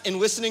trapped in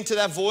listening to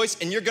that voice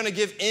and you're going to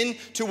give in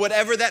to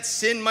whatever that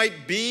sin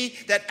might be,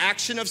 that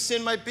action of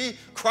sin might be,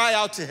 cry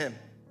out to him.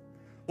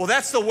 Well,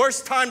 that's the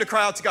worst time to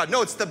cry out to God.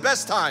 No, it's the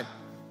best time.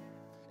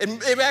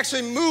 It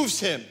actually moves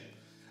him.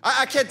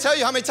 I can't tell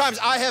you how many times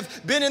I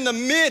have been in the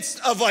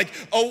midst of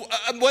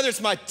whether it's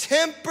my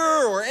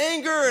temper or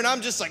anger, and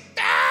I'm just like,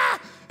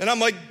 and I'm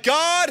like,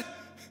 God,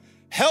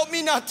 help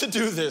me not to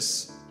do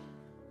this.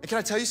 And can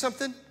I tell you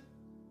something?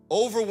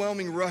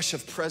 Overwhelming rush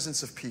of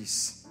presence of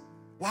peace.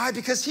 Why?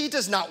 Because he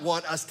does not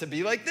want us to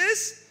be like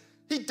this.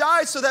 He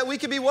died so that we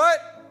could be what?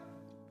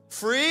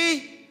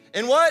 Free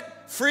in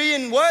what? Free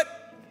in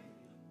what?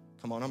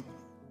 Come on,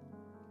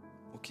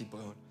 we'll keep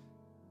going.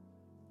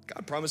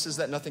 God promises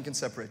that nothing can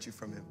separate you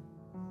from him.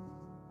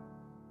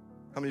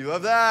 How many of you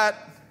love that?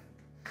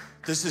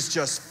 This is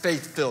just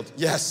faith-filled.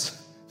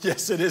 Yes,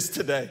 it is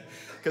today,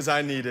 because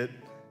I need it.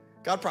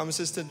 God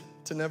promises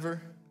to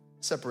never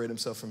separate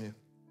himself from you.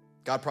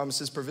 God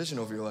promises provision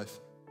over your life.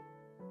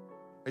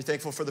 Are you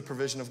thankful for the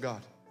provision of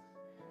God?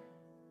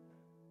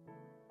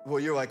 Well,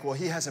 you're like, well,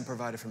 he hasn't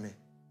provided for me.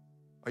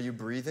 Are you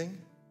breathing?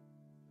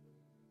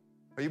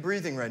 Are you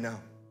breathing right now?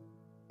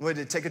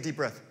 Wait, take a deep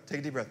breath. Take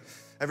a deep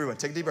breath. Everyone,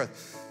 take a deep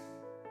breath.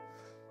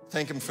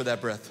 Thank him for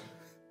that breath.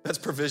 That's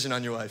provision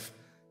on your life.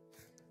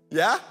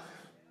 Yeah?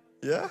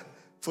 Yeah?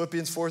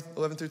 Philippians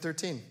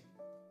 4:11-13.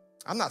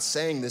 I'm not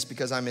saying this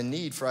because I'm in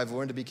need, for I've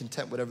learned to be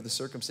content whatever the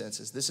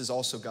circumstances. This is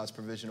also God's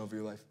provision over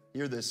your life.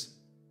 Hear this.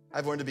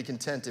 I've learned to be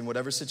content in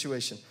whatever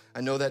situation. I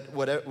know that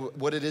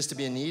what it is to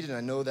be in need, and I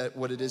know that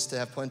what it is to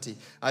have plenty.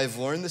 I have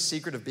learned the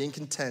secret of being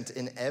content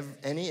in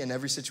any and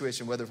every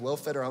situation, whether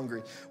well-fed or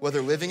hungry, whether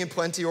living in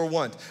plenty or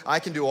want. I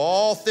can do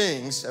all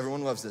things,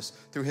 everyone loves this,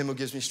 through him who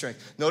gives me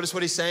strength. Notice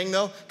what he's saying,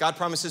 though? God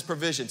promises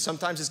provision.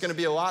 Sometimes it's going to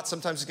be a lot.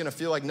 Sometimes it's going to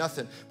feel like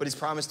nothing, but he's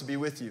promised to be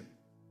with you.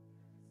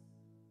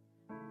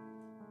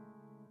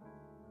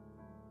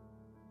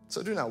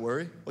 So do not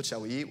worry. What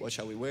shall we eat? What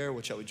shall we wear?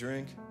 What shall we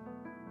drink?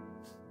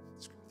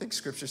 I think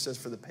scripture says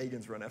for the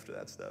pagans run after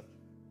that stuff.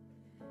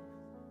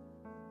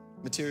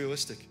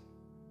 Materialistic.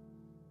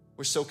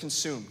 We're so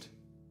consumed.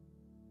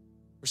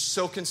 We're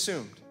so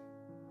consumed.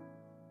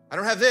 I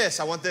don't have this,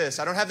 I want this.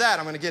 I don't have that,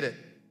 I'm going to get it.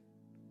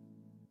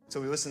 So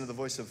we listen to the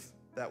voice of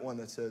that one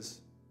that says,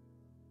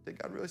 did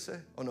God really say?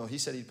 Oh no, he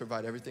said he'd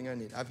provide everything I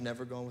need. I've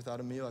never gone without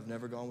a meal. I've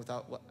never gone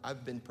without what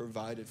I've been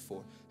provided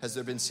for. Has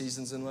there been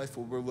seasons in life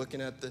where we're looking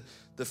at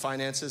the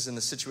finances and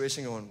the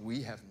situation going,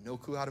 we have no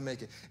clue how to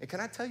make it? And can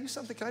I tell you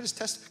something? Can I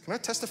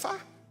testify?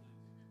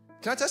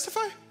 Can I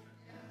testify?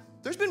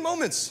 There's been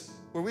moments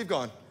where we've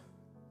gone,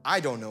 I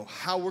don't know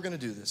how we're gonna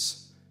do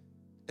this.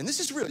 And this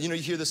is real. You know,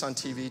 you hear this on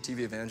TV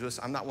evangelists.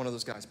 I'm not one of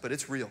those guys, but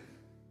it's real.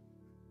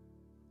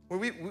 Where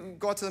we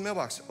go out to the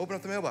mailbox, open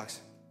up the mailbox.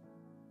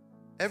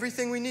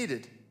 Everything we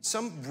needed,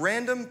 some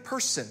random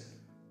person.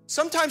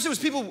 Sometimes it was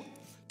people,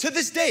 to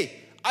this day,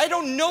 I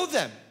don't know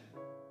them.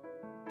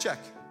 Check.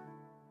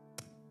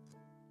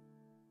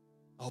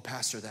 Oh,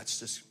 Pastor, that's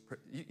just,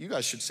 you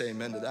guys should say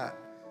amen to that.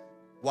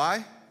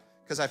 Why?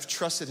 Because I've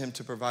trusted him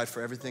to provide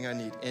for everything I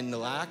need, in the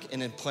lack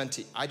and in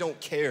plenty. I don't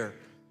care.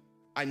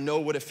 I know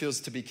what it feels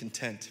to be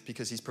content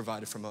because he's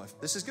provided for my life.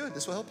 This is good.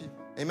 This will help you.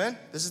 Amen?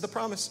 This is the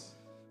promise.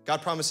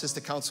 God promises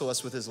to counsel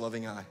us with his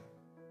loving eye.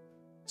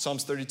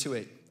 Psalms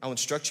 32:8. I will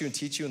instruct you and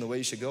teach you in the way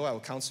you should go. I will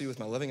counsel you with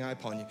my loving eye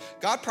upon you.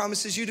 God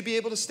promises you to be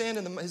able to stand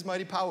in his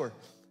mighty power.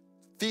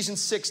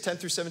 Ephesians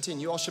 6:10-17.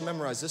 You all should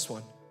memorize this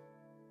one.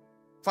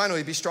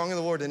 Finally, be strong in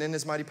the Lord and in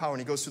his mighty power.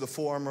 And he goes through the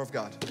full armor of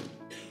God.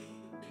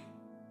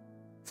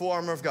 Full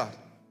armor of God.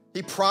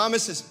 He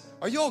promises.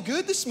 Are you all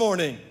good this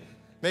morning?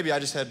 Maybe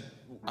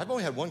I've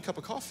only had one cup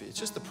of coffee. It's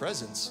just the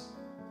presence.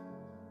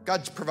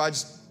 God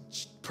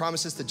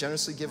promises to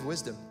generously give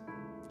wisdom.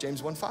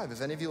 James 1:5,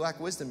 if any of you lack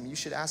wisdom, you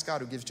should ask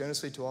God who gives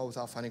generously to all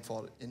without finding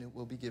fault, and it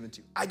will be given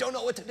to you. I don't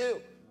know what to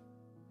do.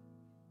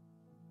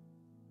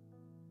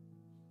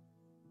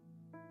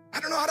 I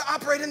don't know how to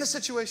operate in this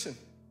situation.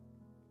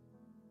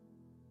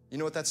 You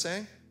know what that's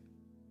saying?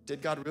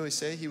 Did God really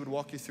say he would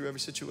walk you through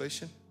every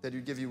situation? That he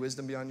would give you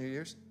wisdom beyond your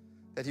years?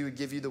 That he would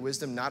give you the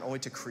wisdom not only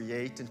to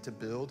create and to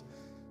build,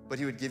 but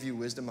he would give you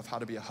wisdom of how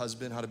to be a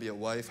husband, how to be a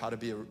wife, how to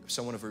be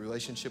someone of a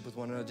relationship with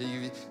one another.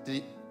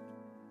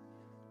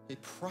 He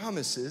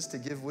promises to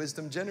give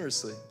wisdom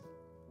generously.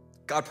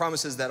 God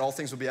promises that all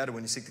things will be added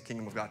when you seek the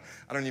kingdom of God.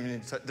 I don't even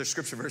need to, there's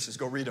scripture verses,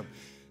 go read them.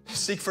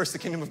 Seek first the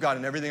kingdom of God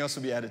and everything else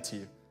will be added to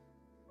you.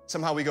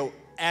 Somehow we go,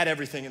 add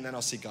everything and then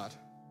I'll seek God.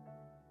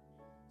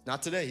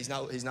 Not today, he's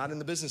not in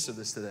the business of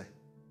this today.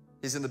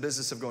 He's in the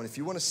business of going, if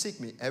you want to seek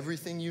me,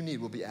 everything you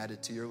need will be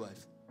added to your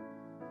life.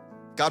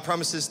 God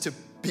promises to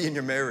be in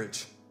your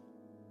marriage.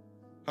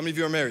 How many of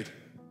you are married?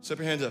 Slip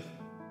your hands up.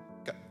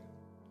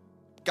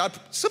 God,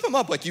 slip them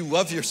up like you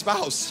love your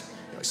spouse.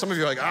 Some of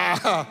you are like,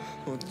 I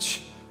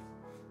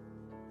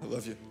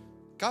love you.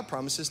 God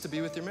promises to be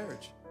with your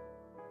marriage.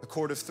 A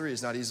cord of three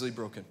is not easily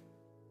broken.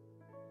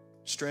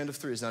 Strand of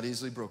three is not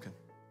easily broken.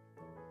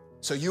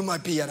 So you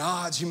might be at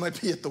odds. You might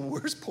be at the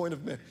worst point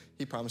of marriage.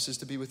 He promises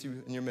to be with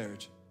you in your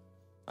marriage.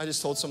 I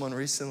just told someone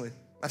recently,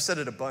 I've said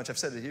it a bunch. I've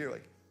said it here,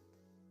 like,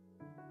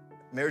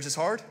 marriage is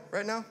hard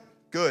right now?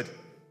 Good.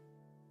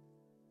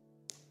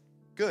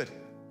 Good.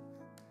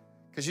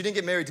 Because you didn't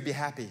get married to be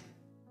happy.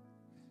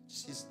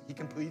 He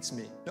completes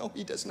me. No,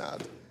 he does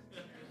not.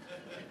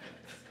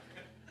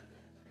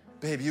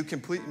 Babe, you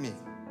complete me.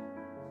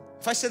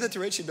 If I said that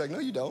to Rachel, she'd be like, no,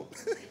 you don't.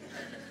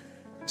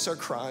 I start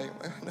crying.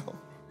 No.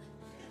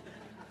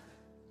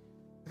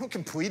 We don't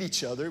complete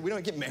each other. We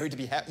don't get married to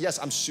be happy. Yes,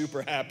 I'm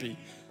super happy,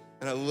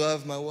 and I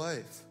love my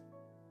wife.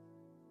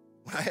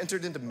 When I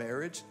entered into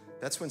marriage,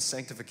 that's when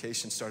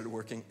sanctification started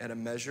working at a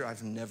measure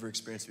I've never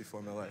experienced before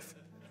in my life.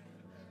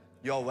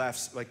 You all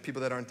laugh, like people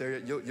that aren't there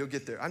yet, you'll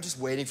get there. I'm just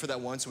waiting for that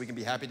one so we can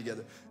be happy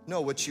together. No,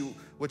 what you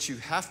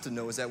have to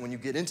know is that when you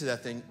get into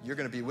that thing, you're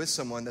gonna be with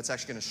someone that's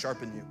actually gonna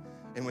sharpen you.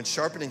 And when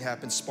sharpening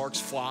happens, sparks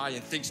fly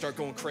and things start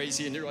going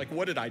crazy and you're like,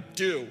 what did I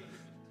do?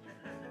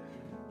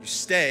 You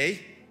stay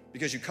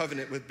because you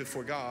covenant with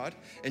before God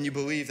and you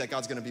believe that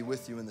God's gonna be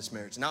with you in this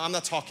marriage. Now, I'm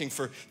not talking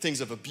for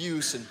things of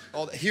abuse and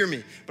all that, hear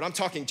me, but I'm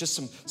talking just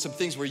some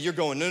things where you're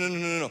going,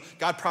 no.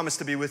 God promised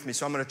to be with me,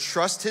 so I'm gonna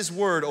trust his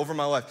word over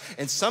my life.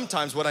 And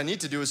sometimes what I need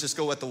to do is just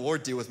go let the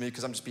Lord deal with me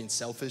because I'm just being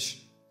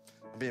selfish,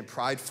 I'm being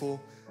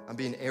prideful, I'm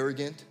being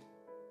arrogant,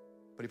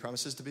 but he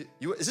promises to be,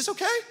 is this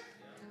okay?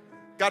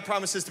 God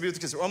promises to be with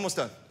the kids. We're almost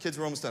done. Kids,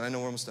 we're almost done. I know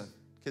we're almost done.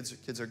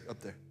 Kids are up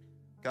there.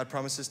 God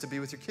promises to be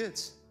with your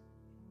kids.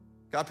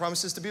 God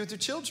promises to be with your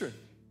children.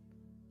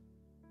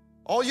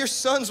 All your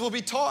sons will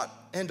be taught,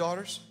 and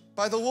daughters,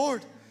 by the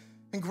Lord.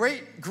 And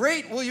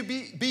great will you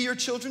be your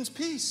children's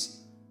peace.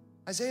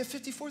 Isaiah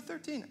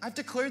 54:13. I've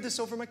declared this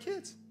over my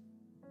kids.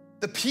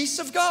 The peace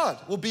of God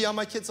will be on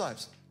my kids'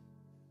 lives.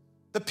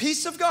 The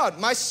peace of God,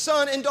 my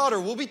son and daughter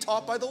will be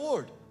taught by the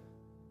Lord.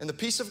 And the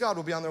peace of God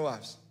will be on their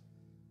lives.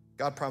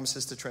 God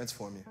promises to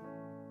transform you.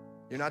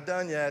 You're not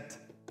done yet.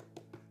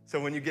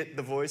 So when you get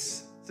the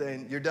voice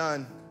saying, you're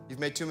done, you've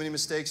made too many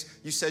mistakes,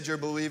 you said you're a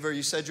believer,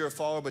 you said you're a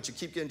follower, but you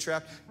keep getting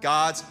trapped,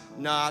 God's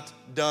not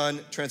done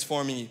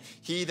transforming you.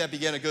 He that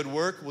began a good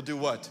work will do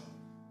what?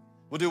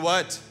 Will do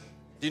what?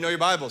 Do you know your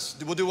Bibles?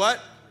 Will do what?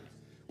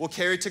 Will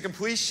carry to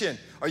completion.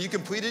 Are you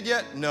completed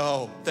yet?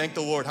 No. Thank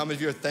the Lord. How many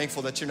of you are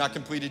thankful that you're not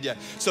completed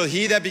yet? So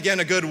he that began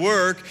a good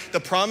work, the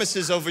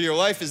promises over your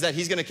life is that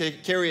he's going to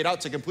carry it out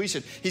to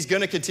completion. He's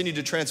going to continue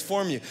to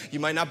transform you. You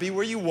might not be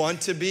where you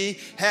want to be.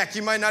 Heck,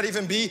 you might not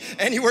even be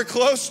anywhere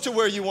close to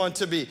where you want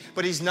to be.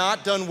 But he's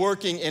not done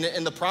working in it.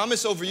 And the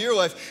promise over your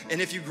life, and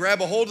if you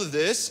grab a hold of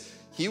this,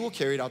 he will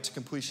carry it out to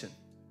completion.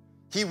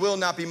 He will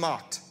not be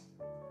mocked.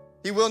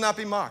 He will not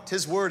be mocked.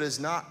 His word is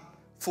not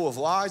full of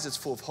lies. It's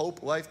full of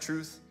hope, life,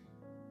 truth.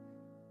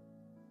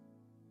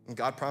 And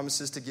God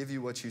promises to give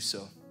you what you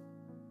sow.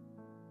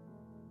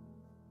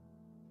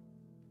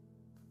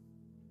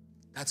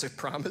 That's a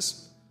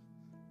promise.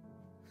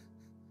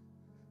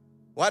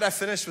 Why'd I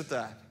finish with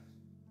that?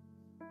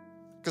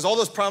 Because all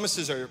those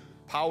promises are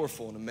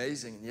powerful and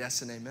amazing, and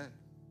yes and amen.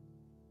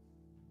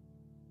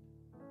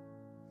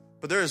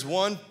 But there is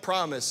one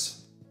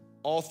promise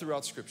all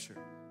throughout Scripture,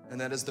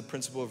 and that is the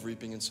principle of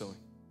reaping and sowing.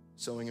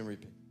 Sowing and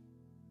reaping.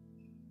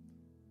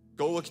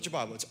 Go look at your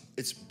Bible.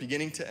 It's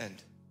beginning to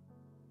end.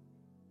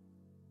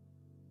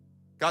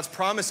 God's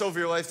promise over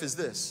your life is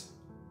this: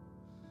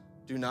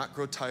 do not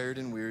grow tired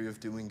and weary of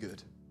doing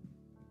good,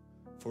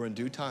 for in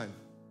due time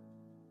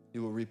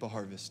you will reap a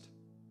harvest.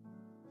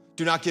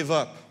 Do not give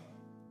up.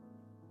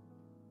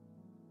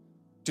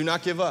 Do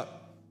not give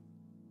up.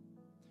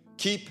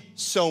 Keep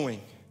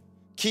sowing.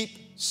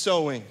 Keep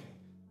sowing.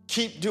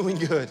 Keep doing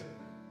good.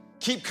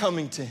 Keep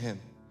coming to Him.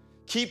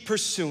 Keep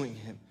pursuing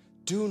Him.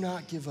 Do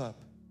not give up.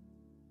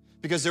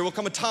 Because there will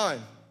come a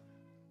time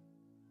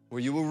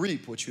where you will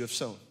reap what you have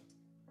sown.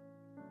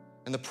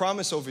 And the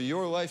promise over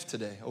your life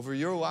today, over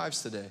your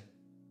lives today,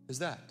 is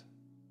that.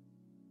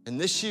 And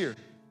this year,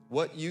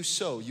 what you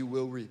sow, you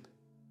will reap.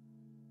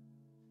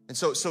 And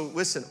so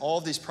listen, all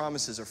of these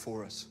promises are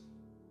for us.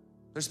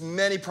 There's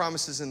many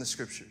promises in the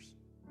Scriptures.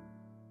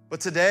 But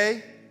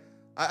today,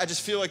 I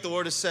just feel like the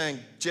Lord is saying,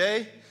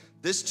 Jay,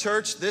 this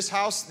church, this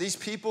house, these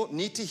people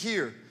need to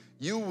hear,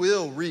 you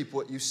will reap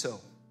what you sow.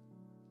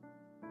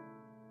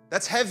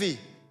 That's heavy,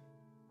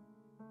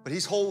 but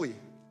He's holy.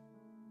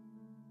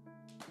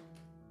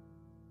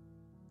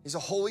 He's a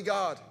holy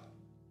God.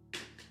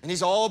 And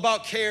He's all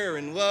about care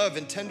and love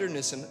and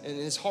tenderness, and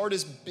His heart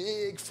is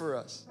big for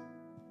us.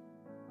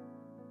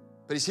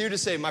 But He's here to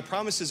say, my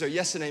promises are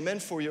yes and amen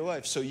for your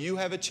life, so you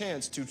have a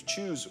chance to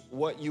choose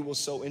what you will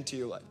sow into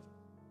your life.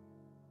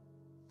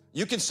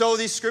 You can sow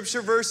these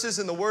scripture verses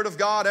in the Word of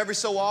God every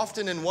so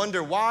often and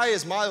wonder, why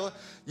is my life?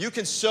 You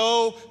can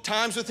sow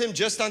times with Him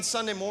just on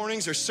Sunday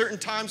mornings or certain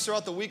times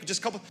throughout the week,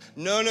 just a couple.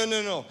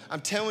 No.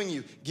 I'm telling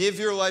you, give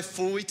your life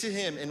fully to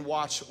Him and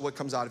watch what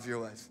comes out of your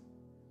life.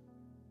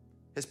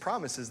 His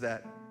promise is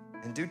that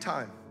in due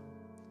time,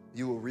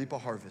 you will reap a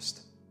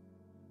harvest.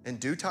 In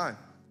due time,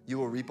 you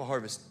will reap a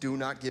harvest. Do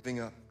not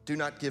giving up. Do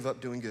not give up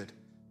doing good.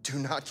 Do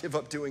not give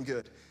up doing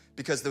good.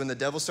 Because when the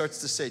devil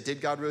starts to say,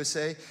 did God really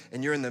say?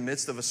 And you're in the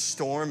midst of a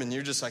storm and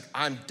you're just like,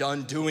 I'm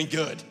done doing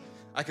good.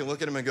 I can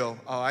look at him and go,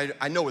 oh,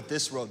 I know what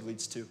this road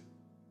leads to.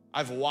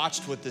 I've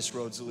watched what this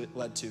road's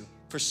led to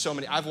for so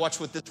many. I've watched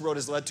what this road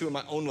has led to in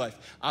my own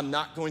life. I'm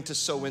not going to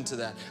sow into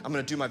that. I'm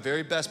going to do my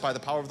very best by the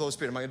power of the Holy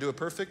Spirit. Am I going to do it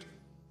perfect?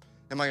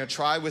 Am I going to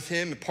try with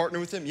Him and partner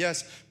with Him?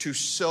 Yes, to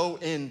sow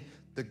in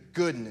the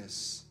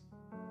goodness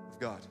of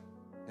God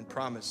and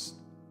promise.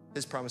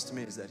 His promise to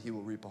me is that He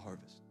will reap a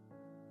harvest.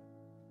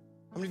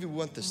 How many of you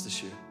want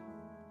this year?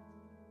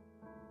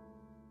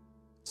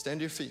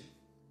 Stand to your feet.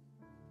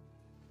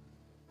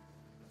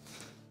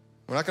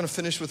 We're not going to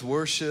finish with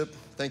worship.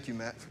 Thank you,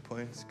 Matt, for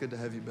playing. It's good to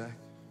have you back.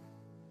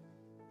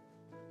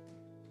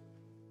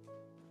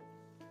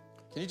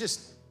 Can you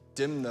just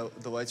dim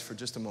the lights for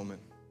just a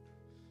moment?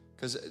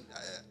 Because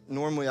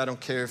normally I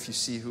don't care if you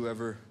see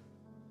whoever,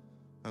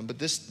 but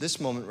this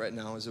moment right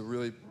now is a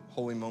really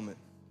holy moment.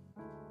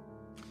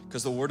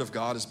 Because the Word of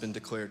God has been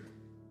declared.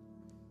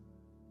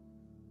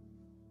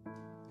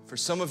 For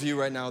some of you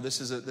right now,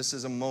 this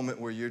is a moment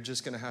where you're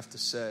just going to have to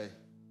say,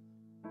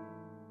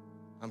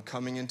 I'm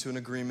coming into an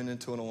agreement,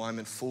 into an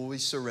alignment, fully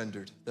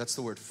surrendered. That's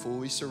the word,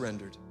 fully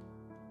surrendered.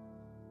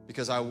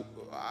 Because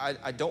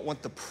I don't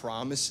want the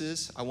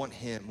promises, I want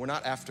Him. We're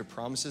not after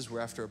promises, we're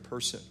after a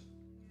person.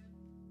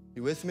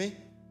 You with me?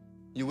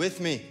 You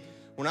with me?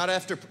 We're not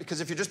after,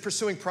 because if you're just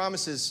pursuing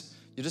promises,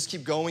 you just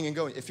keep going and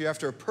going. If you're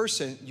after a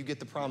person, you get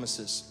the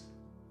promises.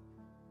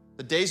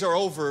 The days are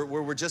over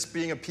where we're just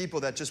being a people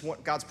that just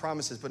want God's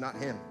promises, but not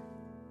Him.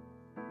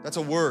 That's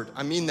a word.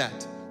 I mean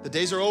that. The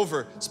days are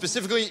over,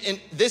 specifically in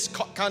this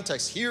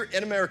context, here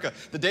in America.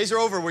 The days are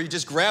over where you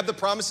just grab the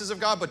promises of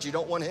God, but you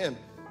don't want Him.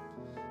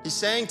 He's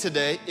saying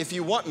today, if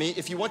you want me,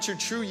 if you want your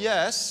true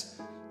yes,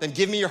 then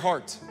give me your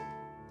heart.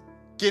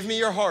 Give me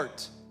your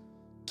heart.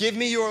 Give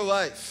me your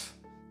life.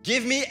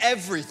 Give me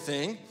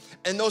everything,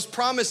 and those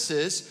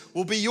promises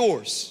will be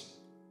yours.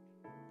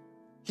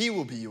 He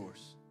will be yours.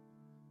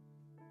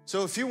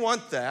 So if you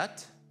want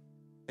that,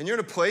 and you're in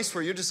a place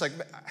where you're just like,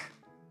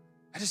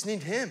 I just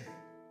need Him.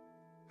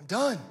 I'm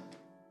done.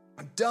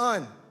 I'm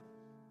done.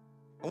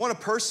 I want a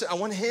person. I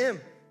want Him.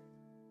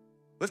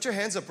 Lift your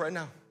hands up right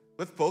now.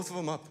 Lift both of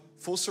them up.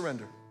 Full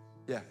surrender.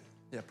 Yeah,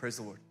 praise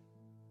the Lord.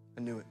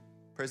 I knew it.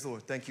 Praise the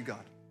Lord. Thank you,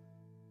 God.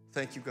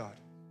 Thank you, God.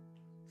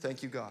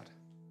 Thank you, God.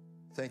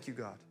 Thank you,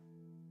 God.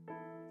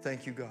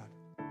 Thank you, God.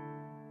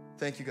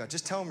 Thank you, God.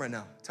 Just tell Him right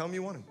now. Tell Him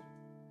you want Him.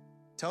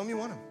 Tell Him you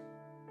want Him.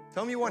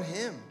 Tell Him you want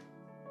Him.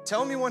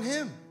 Tell Him you want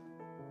Him.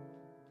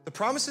 The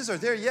promises are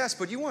there, yes,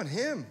 but you want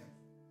Him.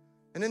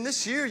 And in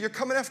this year, you're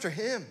coming after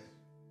Him.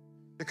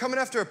 You're coming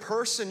after a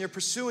person. You're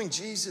pursuing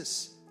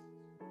Jesus.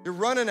 You're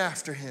running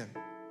after Him.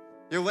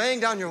 You're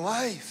laying down your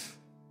life.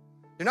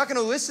 You're not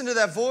going to listen to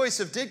that voice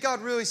of, did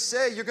God really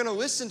say? You're going to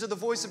listen to the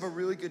voice of a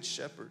really good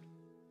shepherd.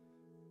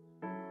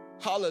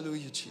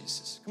 Hallelujah,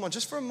 Jesus. Come on,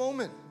 just for a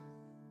moment,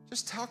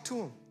 just talk to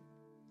him.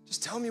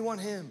 Just tell him you want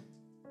him.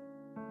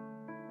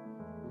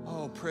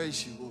 Oh,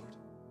 praise you, Lord.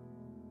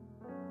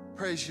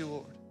 Praise you,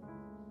 Lord.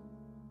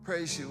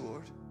 Praise you,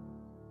 Lord.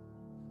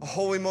 A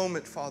holy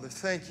moment, Father.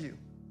 Thank you.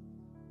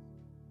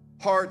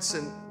 Hearts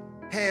and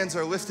hands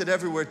are lifted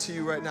everywhere to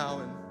you right now.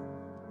 And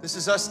this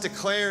is us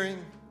declaring,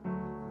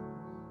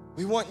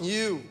 we want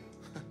you.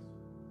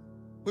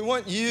 We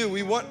want you.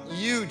 We want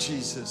you,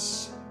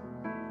 Jesus.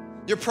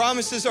 Your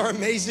promises are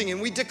amazing,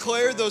 and we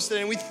declare those today,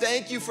 and we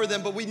thank you for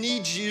them, but we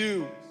need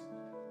you.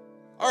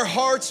 Our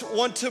hearts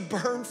want to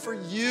burn for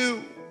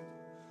you.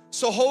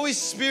 So Holy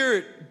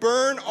Spirit,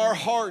 burn our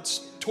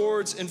hearts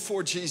towards and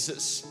for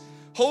Jesus.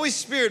 Holy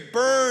Spirit,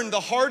 burn the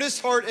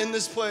hardest heart in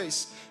this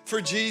place for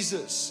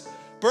Jesus.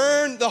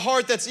 Burn the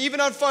heart that's even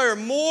on fire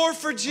more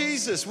for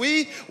Jesus.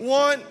 We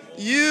want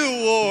you,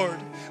 Lord.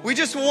 We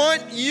just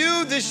want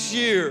you this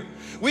year.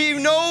 We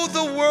know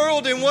the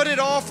world and what it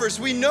offers.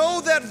 We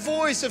know that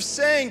voice of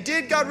saying,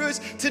 did God really?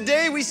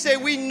 Today we say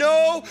we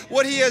know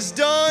what he has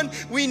done.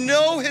 We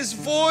know his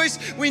voice.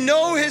 We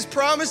know his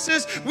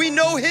promises. We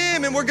know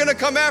him, and we're going to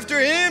come after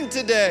him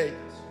today.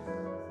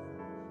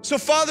 So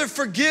Father,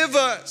 forgive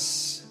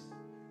us.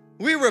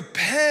 We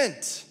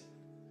repent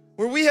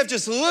where we have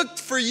just looked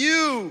for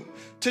you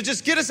to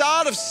just get us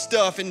out of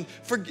stuff and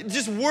for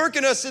just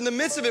working us in the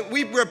midst of it.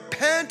 We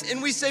repent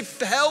and we say,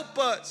 help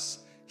us,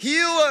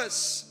 heal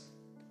us.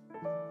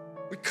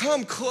 We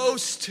come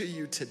close to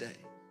you today.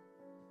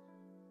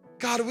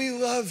 God, we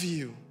love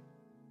you.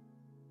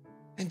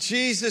 And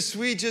Jesus,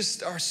 we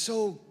just are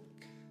so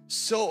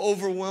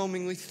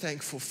overwhelmingly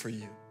thankful for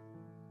you.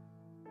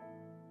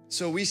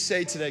 So we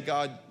say today,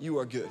 God, you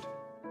are good.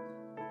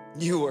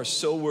 You are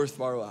so worth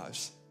our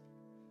lives.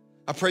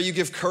 I pray you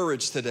give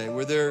courage today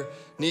where there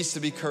needs to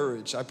be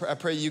courage. I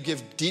pray you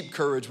give deep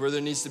courage where there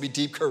needs to be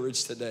deep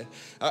courage today.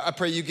 I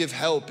pray you give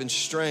help and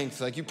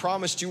strength like you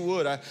promised you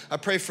would. I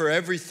pray for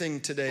everything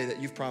today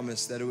that you've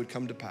promised that it would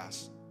come to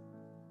pass.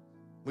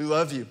 We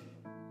love you.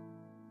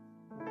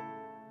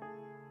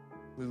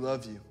 We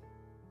love you.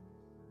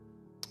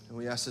 And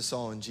we ask this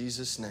all in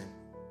Jesus' name.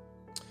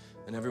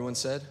 And everyone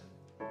said?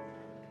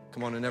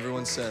 Come on, and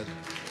everyone said,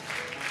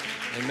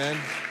 amen.